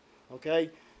old. Okay?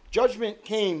 Judgment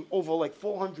came over like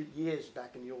 400 years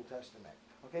back in the Old Testament.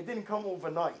 Okay? It didn't come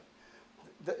overnight.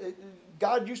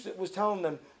 God was telling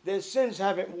them their sins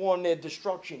haven't won their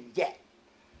destruction yet.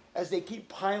 As they keep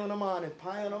piling them on in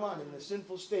the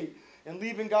sinful state and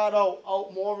leaving God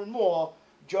out more and more,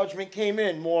 judgment came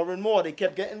in more and more. They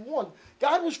kept getting warned.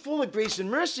 God was full of grace and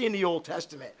mercy in the Old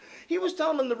Testament. He was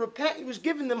telling them to repent. He was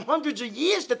giving them hundreds of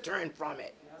years to turn from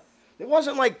it. It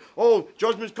wasn't like, oh,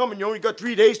 judgment's coming. You only got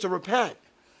 3 days to repent.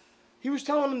 He was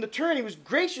telling them to turn. He was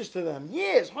gracious to them.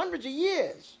 Years, hundreds of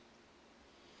years.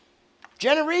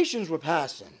 Generations were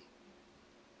passing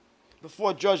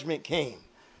before judgment came.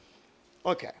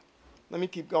 Okay, let me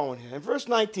keep going here. In verse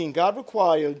 19, God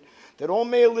required that all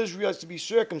male Israelites to be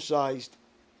circumcised,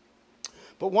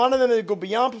 but wanted them to go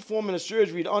beyond performing the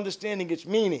surgery to understanding its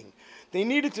meaning. They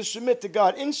needed to submit to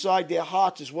God inside their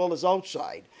hearts as well as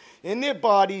outside. In their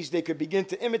bodies, they could begin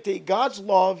to imitate God's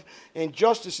love and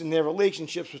justice in their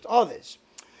relationships with others.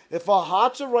 If our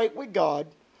hearts are right with God,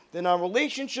 then our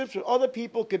relationships with other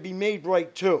people could be made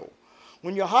right too.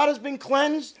 When your heart has been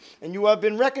cleansed and you have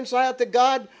been reconciled to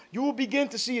God, you will begin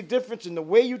to see a difference in the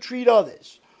way you treat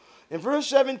others. In verse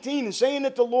 17, in saying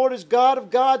that the Lord is God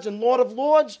of gods and Lord of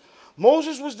lords,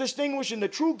 Moses was distinguishing the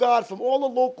true God from all the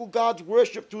local gods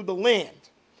worshipped through the land.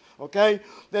 Okay?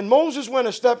 Then Moses went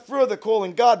a step further,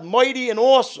 calling God mighty and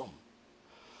awesome.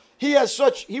 He has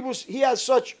such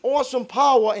awesome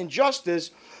power and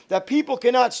justice that people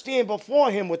cannot stand before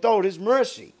him without his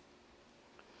mercy.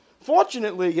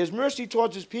 Fortunately, his mercy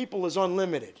towards his people is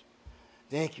unlimited.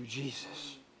 Thank you,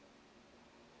 Jesus.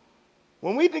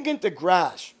 When we begin to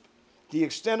grasp the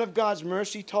extent of God's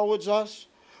mercy towards us,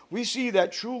 we see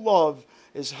that true love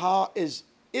is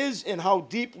in how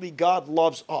deeply God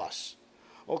loves us.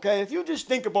 Okay, if you just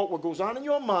think about what goes on in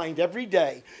your mind every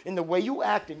day, in the way you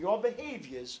act, in your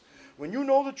behaviors, when you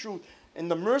know the truth, and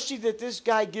the mercy that this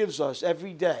guy gives us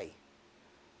every day,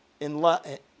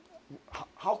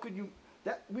 how could you,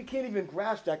 we can't even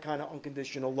grasp that kind of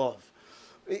unconditional love.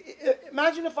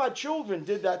 Imagine if our children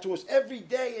did that to us every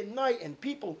day and night, and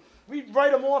people, we'd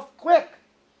write them off quick.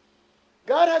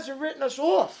 God hasn't written us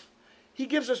off. He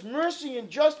gives us mercy and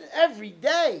justice every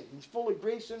day. He's full of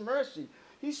grace and mercy.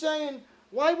 He's saying,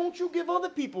 why won't you give other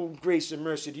people grace and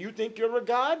mercy? Do you think you're a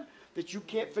God that you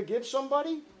can't forgive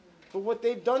somebody for what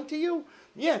they've done to you?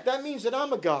 Yeah, that means that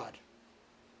I'm a God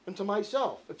unto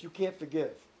myself if you can't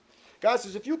forgive. God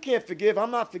says, if you can't forgive,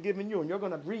 I'm not forgiving you. And you're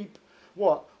going to reap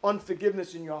what?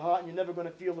 Unforgiveness in your heart, and you're never going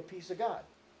to feel the peace of God.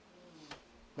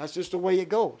 That's just the way it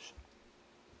goes.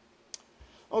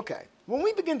 Okay. When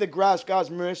we begin to grasp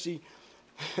God's mercy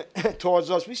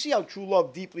towards us, we see how true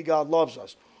love, deeply God loves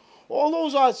us. All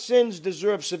those our sins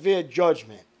deserve severe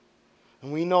judgment,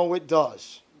 and we know it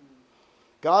does.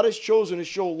 God has chosen to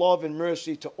show love and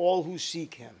mercy to all who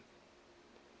seek him.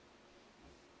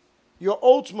 Your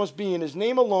oaths must be in his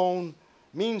name alone,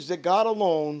 means that God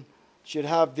alone should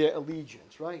have their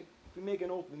allegiance, right? If we make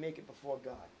an oath, we make it before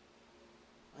God.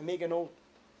 I make an oath,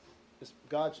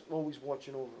 God's always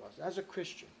watching over us. As a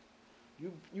Christian,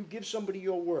 you give somebody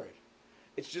your word.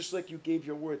 It's just like you gave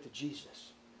your word to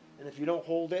Jesus. And if you don't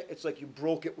hold it, it's like you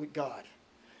broke it with God.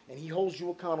 And he holds you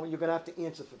accountable. You're going to have to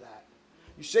answer for that.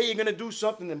 You say you're going to do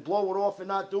something and blow it off and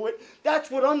not do it. That's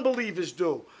what unbelievers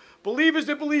do. Believers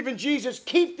that believe in Jesus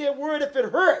keep their word if it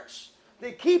hurts.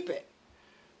 They keep it.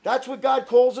 That's what God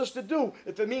calls us to do.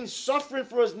 If it means suffering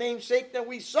for his name's sake, then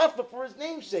we suffer for his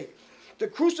name's sake. To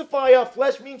crucify our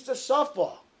flesh means to suffer.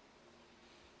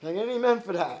 Can I get an amen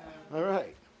for that? All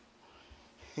right.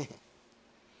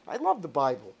 I love the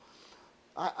Bible.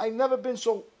 I've never been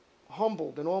so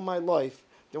humbled in all my life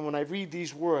than when I read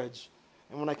these words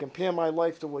and when I compare my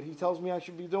life to what he tells me I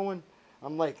should be doing.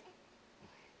 I'm like,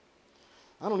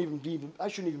 I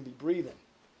shouldn't even be breathing.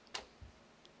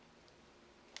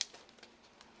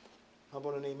 How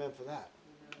about an amen for that?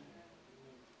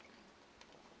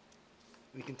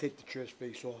 We can take the church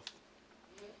face off.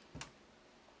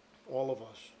 All of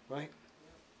us, right?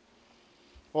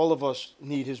 All of us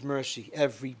need his mercy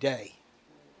every day.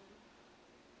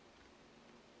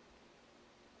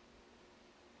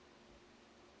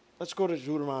 Let's go to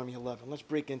Deuteronomy 11. Let's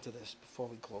break into this before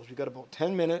we close. We've got about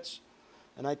 10 minutes,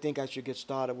 and I think I should get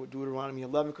started with Deuteronomy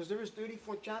 11 because there is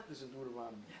 34 chapters in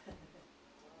Deuteronomy.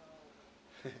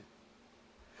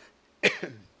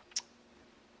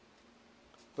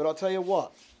 But I'll tell you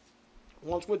what.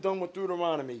 Once we're done with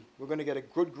Deuteronomy, we're going to get a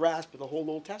good grasp of the whole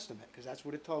Old Testament because that's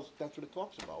what it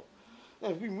talks about.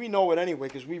 And we know it anyway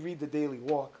because we read the daily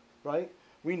walk, right?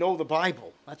 We know the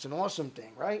Bible. That's an awesome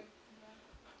thing, right?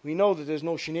 We know that there's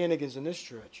no shenanigans in this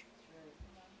church.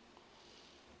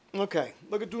 Okay,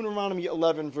 look at Deuteronomy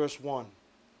 11, verse 1.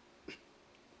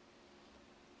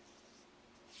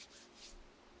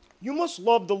 You must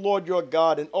love the Lord your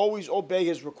God and always obey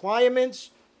his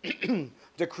requirements,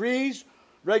 decrees,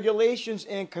 regulations,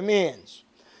 and commands.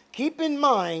 Keep in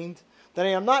mind that I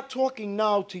am not talking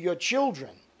now to your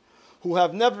children who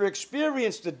have never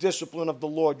experienced the discipline of the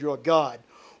Lord your God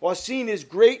or seen his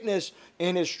greatness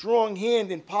and his strong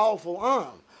hand and powerful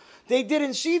arm. They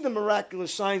didn't see the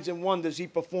miraculous signs and wonders he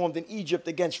performed in Egypt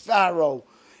against Pharaoh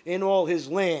and all his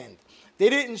land. They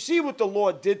didn't see what the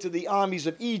Lord did to the armies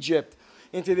of Egypt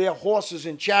and to their horses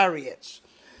and chariots,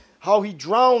 how he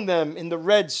drowned them in the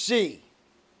Red Sea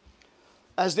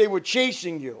as they were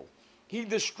chasing you. He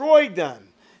destroyed them,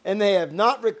 and they have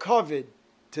not recovered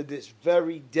to this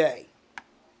very day.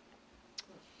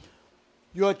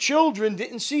 Your children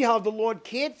didn't see how the Lord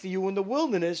cared for you in the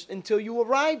wilderness until you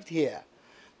arrived here.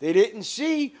 They didn't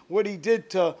see what he did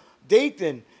to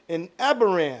Dathan and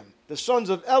Abiram, the sons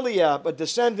of Eliab, a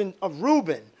descendant of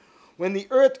Reuben, when the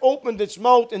earth opened its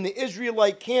mouth in the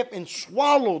Israelite camp and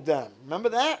swallowed them. Remember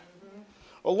that?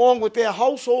 Mm-hmm. Along with their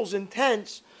households and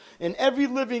tents and every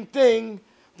living thing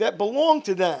that belonged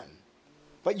to them.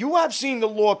 But you have seen the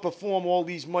Lord perform all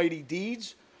these mighty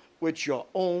deeds with your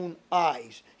own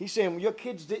eyes. He's saying, well, your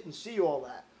kids didn't see all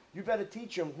that. You better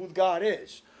teach them who God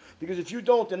is. Because if you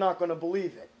don't, they're not going to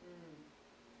believe it.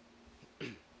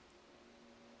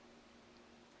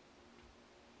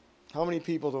 How many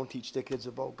people don't teach their kids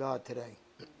about God today?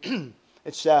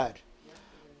 It's sad.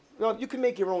 You can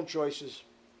make your own choices.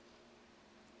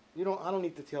 I don't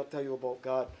need to tell you about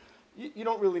God. You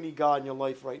don't really need God in your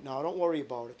life right now. Don't worry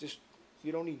about it.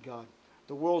 You don't need God.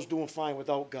 The world's doing fine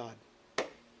without God.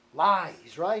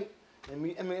 Lies, right? And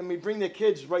we bring their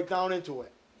kids right down into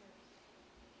it.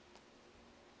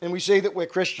 And we say that we're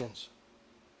Christians.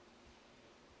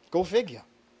 Go figure.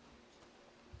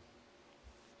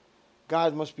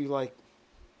 God must be like,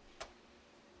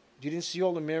 you didn't see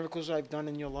all the miracles I've done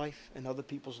in your life and other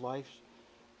people's lives?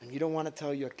 And you don't want to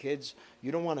tell your kids?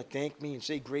 You don't want to thank me and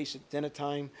say grace at dinner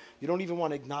time? You don't even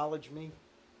want to acknowledge me?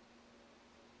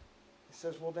 He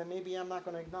says, well, then maybe I'm not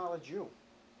going to acknowledge you.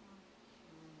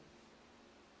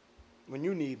 when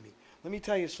you need me. Let me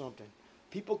tell you something.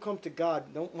 People come to God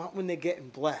not when they're getting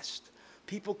blessed.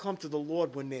 People come to the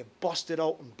Lord when they're busted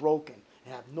out and broken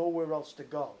and have nowhere else to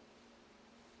go.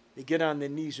 They get on their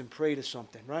knees and pray to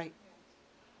something, right?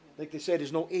 Like they say,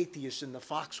 there's no atheists in the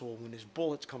foxhole when there's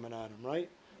bullets coming at them, right?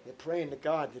 They're praying to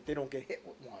God that they don't get hit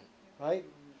with one, right?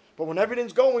 But when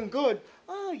everything's going good,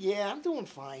 oh yeah, I'm doing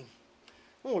fine.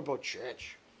 Don't worry about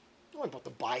church. Don't worry about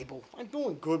the Bible. I'm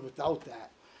doing good without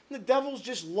that. And the devil's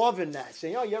just loving that,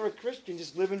 saying, oh, you're a Christian,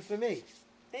 just living for me.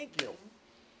 Thank you.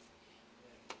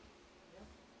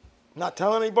 Not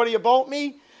telling anybody about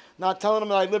me. Not telling them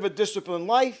that I live a disciplined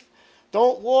life.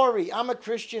 Don't worry, I'm a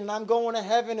Christian and I'm going to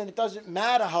heaven and it doesn't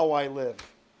matter how I live.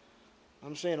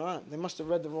 I'm saying, all right, they must have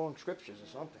read the wrong scriptures or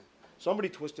something. Somebody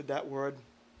twisted that word.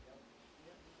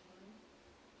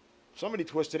 Somebody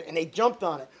twisted it and they jumped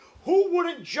on it. Who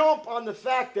wouldn't jump on the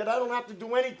fact that I don't have to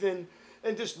do anything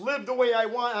and just live the way I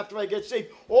want after I get saved?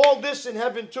 All this in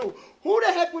heaven too. Who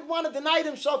the heck would want to deny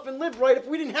themselves and live right if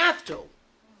we didn't have to?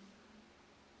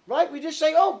 Right? We just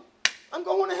say, oh, I'm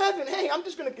going to heaven. Hey, I'm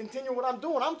just going to continue what I'm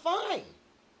doing. I'm fine.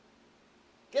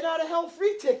 Get out of hell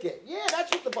free ticket. Yeah,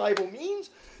 that's what the Bible means.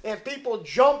 And people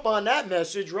jump on that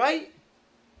message, right?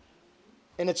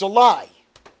 And it's a lie.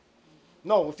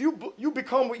 No, if you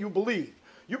become what you believe.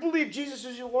 You believe Jesus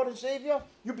is your Lord and Savior,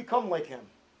 you become like him.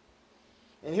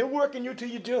 And he'll work in you till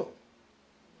you do.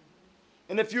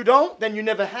 And if you don't, then you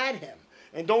never had him.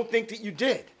 And don't think that you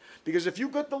did. Because if you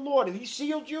got the Lord and he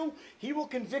sealed you, he will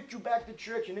convict you back to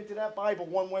church and into that Bible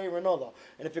one way or another.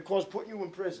 And if it caused putting you in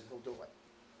prison, he'll do it.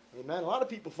 Amen. A lot of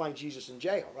people find Jesus in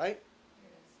jail, right?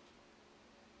 Yes.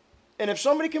 And if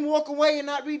somebody can walk away and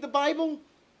not read the Bible,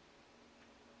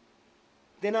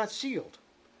 they're not sealed.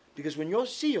 Because when you're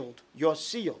sealed, you're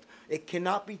sealed. It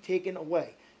cannot be taken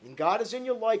away. And God is in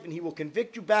your life and he will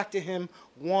convict you back to him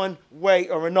one way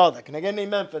or another. Can I get an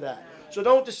amen for that? So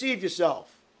don't deceive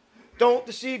yourself. Don't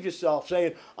deceive yourself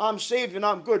saying, I'm saved and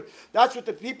I'm good. That's what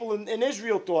the people in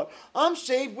Israel thought. I'm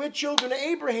saved, we're children of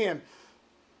Abraham.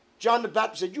 John the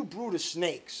Baptist said, you brood of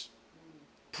snakes.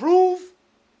 Prove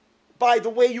by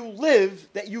the way you live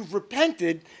that you've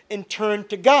repented and turned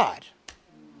to God.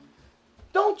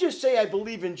 Don't just say, I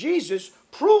believe in Jesus.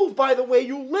 Prove by the way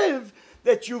you live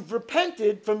that you've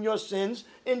repented from your sins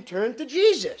and turned to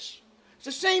Jesus. It's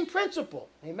the same principle.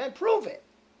 Amen. Prove it.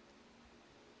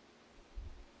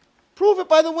 Prove it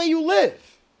by the way you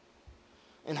live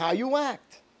and how you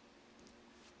act.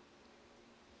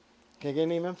 Can I get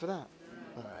an amen for that?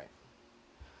 All right.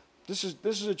 This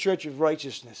is a church of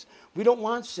righteousness. We don't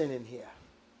want sin in here.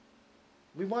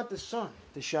 We want the sun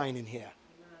to shine in here.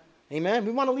 Amen.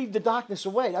 We want to leave the darkness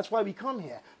away. That's why we come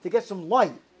here, to get some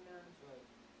light.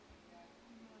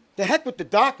 The heck with the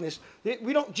darkness.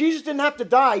 Jesus didn't have to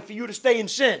die for you to stay in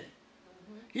sin.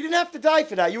 He didn't have to die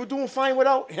for that. You were doing fine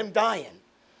without him dying.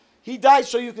 He died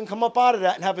so you can come up out of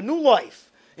that and have a new life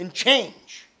and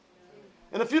change.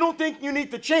 And if you don't think you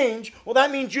need to change, well, that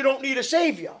means you don't need a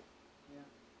Savior.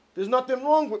 There's nothing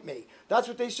wrong with me. That's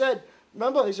what they said.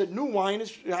 Remember, they said new wine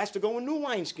has to go in new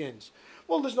wineskins.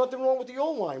 Well, there's nothing wrong with the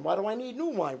old wine. Why do I need new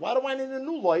wine? Why do I need a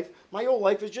new life? My old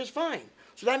life is just fine.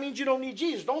 So that means you don't need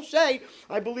Jesus. Don't say,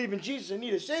 I believe in Jesus and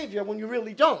need a Savior when you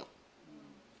really don't.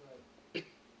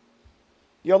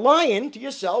 You're lying to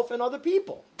yourself and other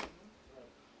people.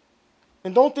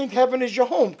 And don't think heaven is your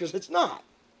home, because it's not.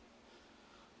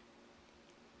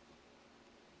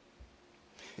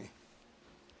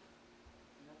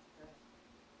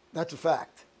 That's a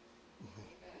fact.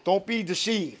 Don't be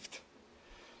deceived.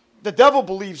 The devil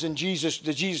believes in Jesus,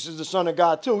 that Jesus is the Son of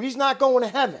God too. He's not going to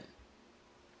heaven.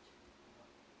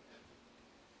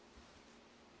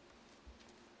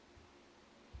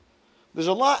 There's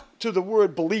a lot to the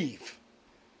word believe.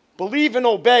 Believe and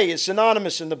obey is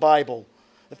synonymous in the Bible.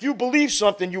 If you believe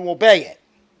something, you obey it.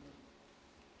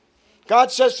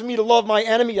 God says for me to love my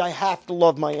enemy, I have to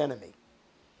love my enemy.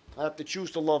 I have to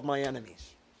choose to love my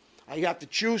enemies. I have to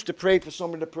choose to pray for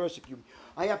somebody to persecute me.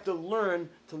 I have to learn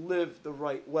to live the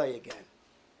right way again.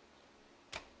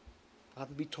 I have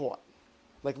to be taught.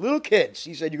 Like little kids,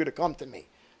 he said, you're going to come to me.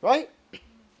 Right?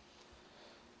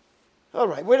 All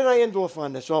right, where did I end off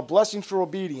on this? Oh, blessings for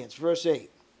obedience, verse 8.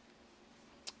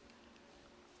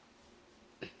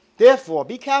 Therefore,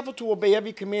 be careful to obey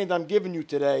every command I'm giving you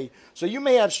today, so you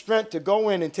may have strength to go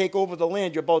in and take over the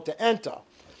land you're about to enter.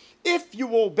 If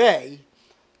you obey,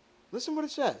 listen what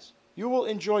it says. You will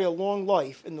enjoy a long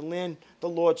life in the land the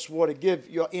Lord swore to give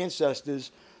your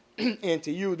ancestors and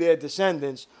to you, their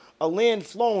descendants, a land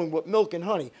flowing with milk and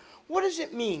honey. What does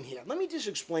it mean here? Let me just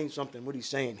explain something, what he's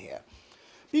saying here.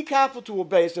 Be careful to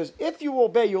obey. It says, if you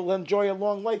obey, you'll enjoy a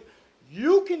long life.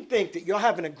 You can think that you're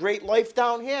having a great life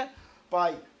down here.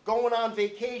 by going on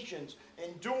vacations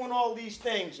and doing all these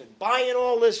things and buying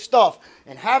all this stuff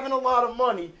and having a lot of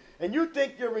money, and you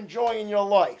think you're enjoying your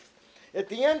life. At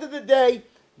the end of the day,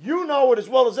 you know it as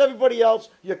well as everybody else,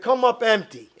 you come up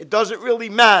empty. It doesn't really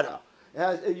matter.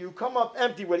 You come up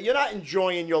empty with it. You're not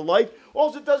enjoying your life.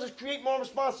 All it does is create more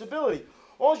responsibility.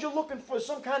 All you're looking for is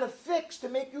some kind of fix to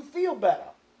make you feel better.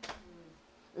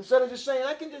 Instead of just saying,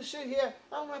 I can just sit here,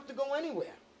 I don't have to go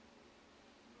anywhere.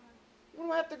 I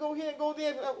don't have to go here and go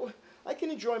there. I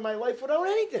can enjoy my life without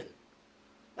anything.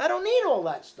 I don't need all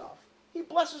that stuff. He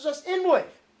blesses us inward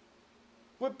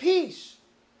with peace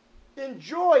and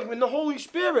joy in the Holy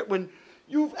Spirit. When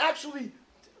you actually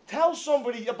tell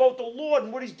somebody about the Lord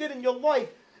and what He's did in your life,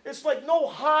 it's like no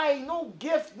high, no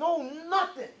gift, no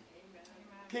nothing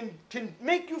can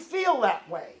make you feel that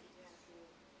way.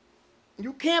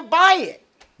 You can't buy it.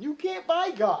 You can't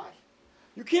buy God.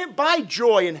 You can't buy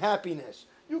joy and happiness.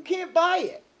 You can't buy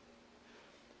it.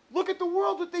 Look at the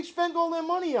world that they spend all their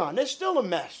money on. They're still a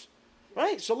mess.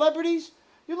 Right? Celebrities,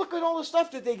 you look at all the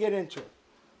stuff that they get into.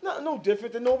 No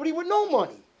different than nobody with no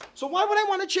money. So why would I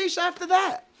want to chase after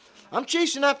that? I'm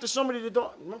chasing after somebody that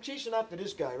don't. I'm chasing after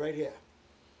this guy right here.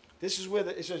 This is where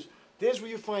it says, there's where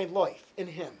you find life, in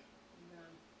Him.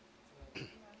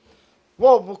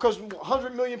 Well, because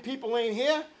 100 million people ain't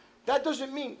here, that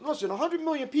doesn't mean, listen, 100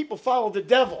 million people follow the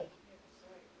devil.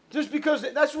 Just because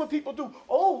that's what people do.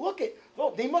 Oh, look it.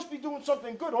 Oh, they must be doing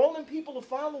something good. All them people are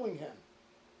following him.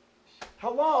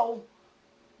 Hello?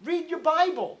 Read your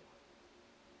Bible.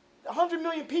 100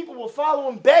 million people were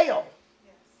following Baal.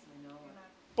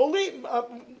 Believe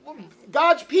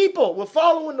God's people were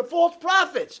following the false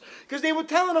prophets because they were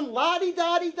telling them,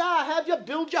 la-di-da-di-da, have you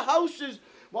build your houses,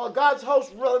 while God's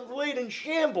house laid in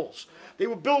shambles. They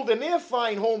were building their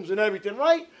fine homes and everything,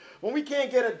 right? When we can't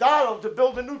get $1 to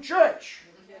build a new church.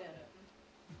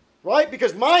 Right?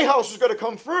 Because my house is going to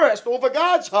come first over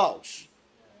God's house.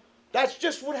 That's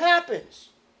just what happens.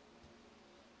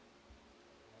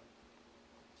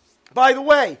 By the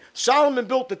way, Solomon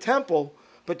built the temple,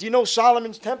 but do you know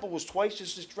Solomon's temple was twice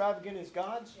as extravagant as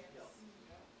God's? Yes.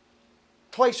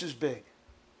 Twice as big.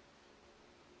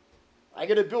 I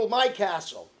got to build my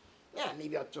castle. Yeah,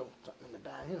 maybe I'll throw something in the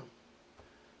back. You know,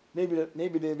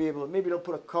 maybe they'll be able to. Maybe they'll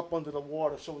put a cup under the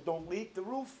water so it don't leak the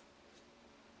roof.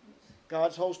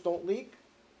 God's house don't leak.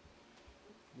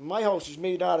 My house is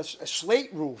made out of a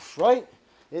slate roof, right?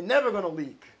 It's never going to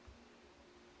leak.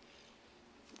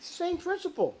 It's the same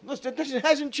principle. Listen, it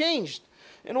hasn't changed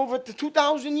in over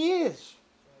 2,000 years.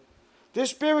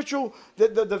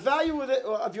 The value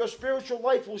of your spiritual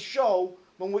life will show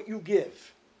from what you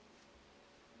give.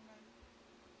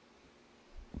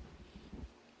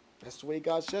 That's the way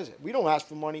God says it. We don't ask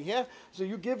for money here, so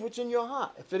you give what's in your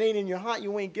heart. If it ain't in your heart,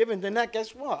 you ain't giving, then that,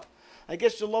 guess what? I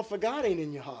guess the love for God ain't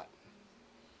in your heart.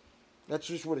 That's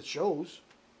just what it shows.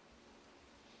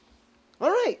 All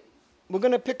right. We're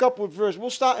going to pick up with we'll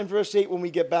start in verse 8 when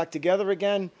we get back together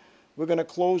again. We're going to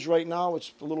close right now.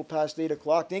 It's a little past 8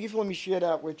 o'clock. Thank you for letting me share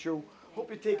that with you.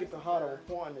 Hope you take it to heart how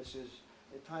important this is.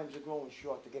 At times are growing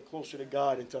short, to get closer to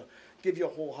God and to give your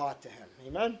whole heart to Him.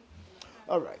 Amen?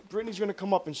 All right. Brittany's going to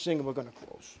come up and sing, and we're going to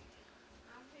close.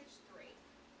 On page 3.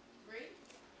 3?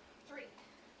 3.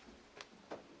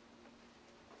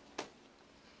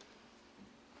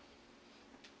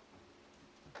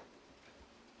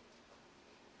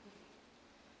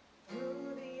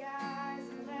 Through the eyes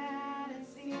of man, it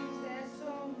seems there's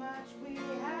so much we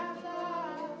have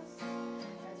lost.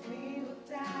 As we look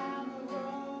down the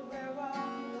road where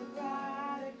all the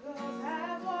prodigals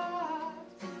have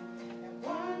walked, and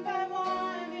one by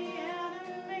one the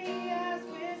enemy has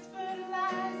whispered.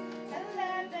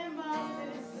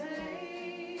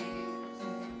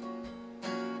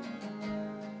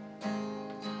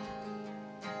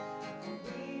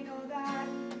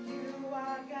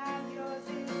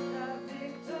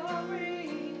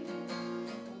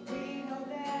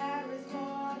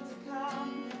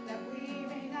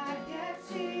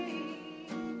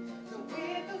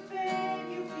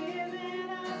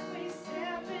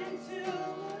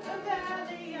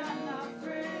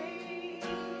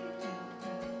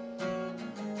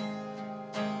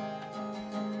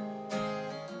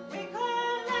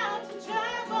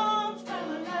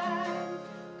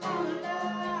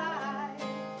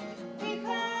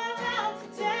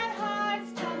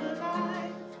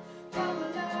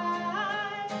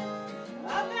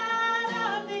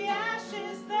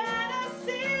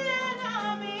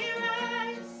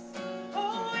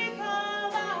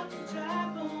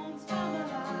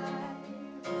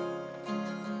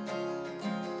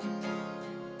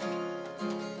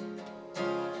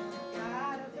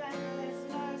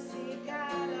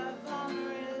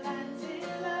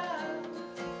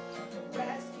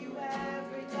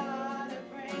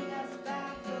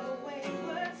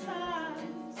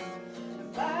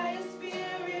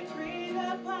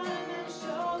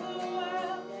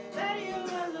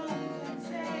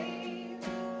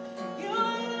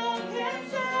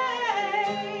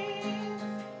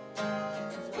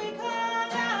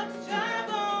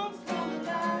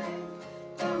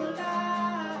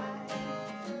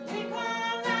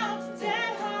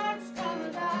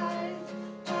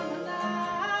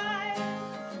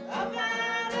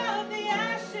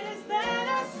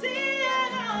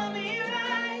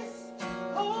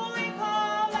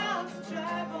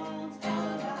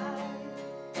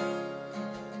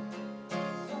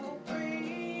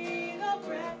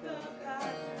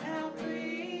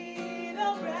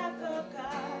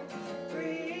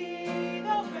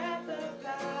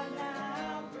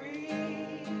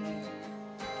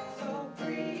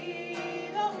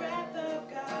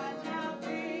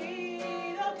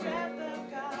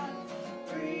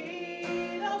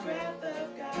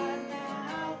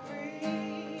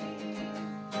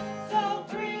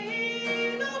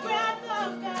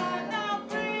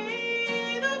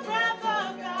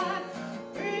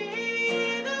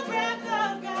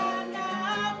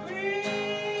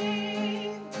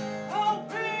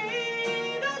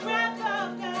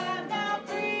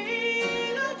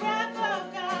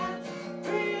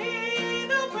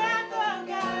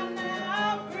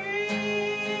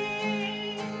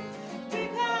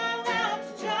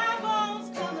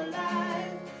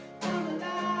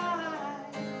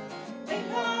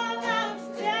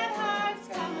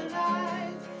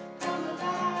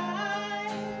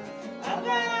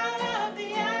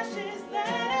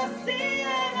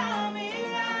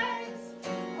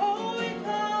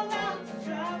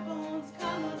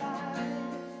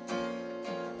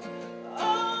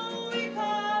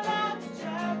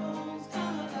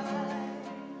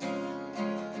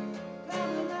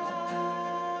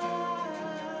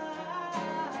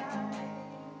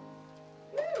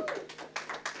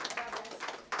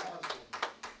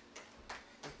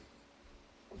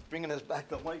 bringing us back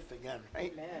to life again,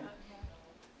 right? Amen.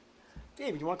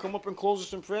 David, you want to come up and close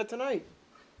us in prayer tonight?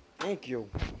 Thank you.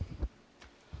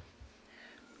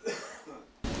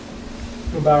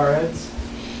 We'll bow our heads.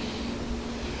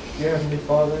 Dear Heavenly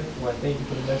Father, I want to thank you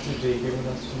for the message that you've given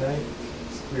us tonight.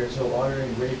 We are so honored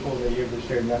and grateful that you're able to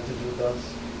share a message with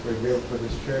us. We're grateful for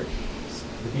this church,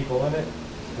 the people in it,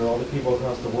 for all the people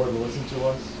across the world who listen to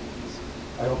us.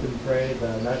 I hope and pray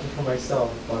that not just for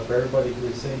myself, but for everybody who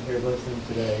is sitting here listening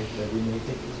today, that we may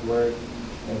take this word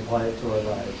and apply it to our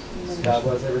lives. God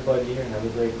bless everybody here and have a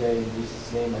great day. In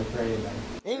Jesus' name I pray, amen.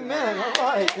 Amen. All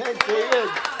right. Thanks, David.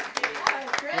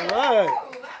 All right.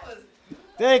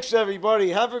 Thanks, everybody.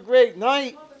 Have a great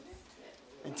night.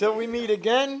 Until we meet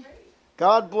again,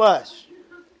 God bless.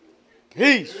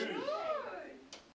 Peace.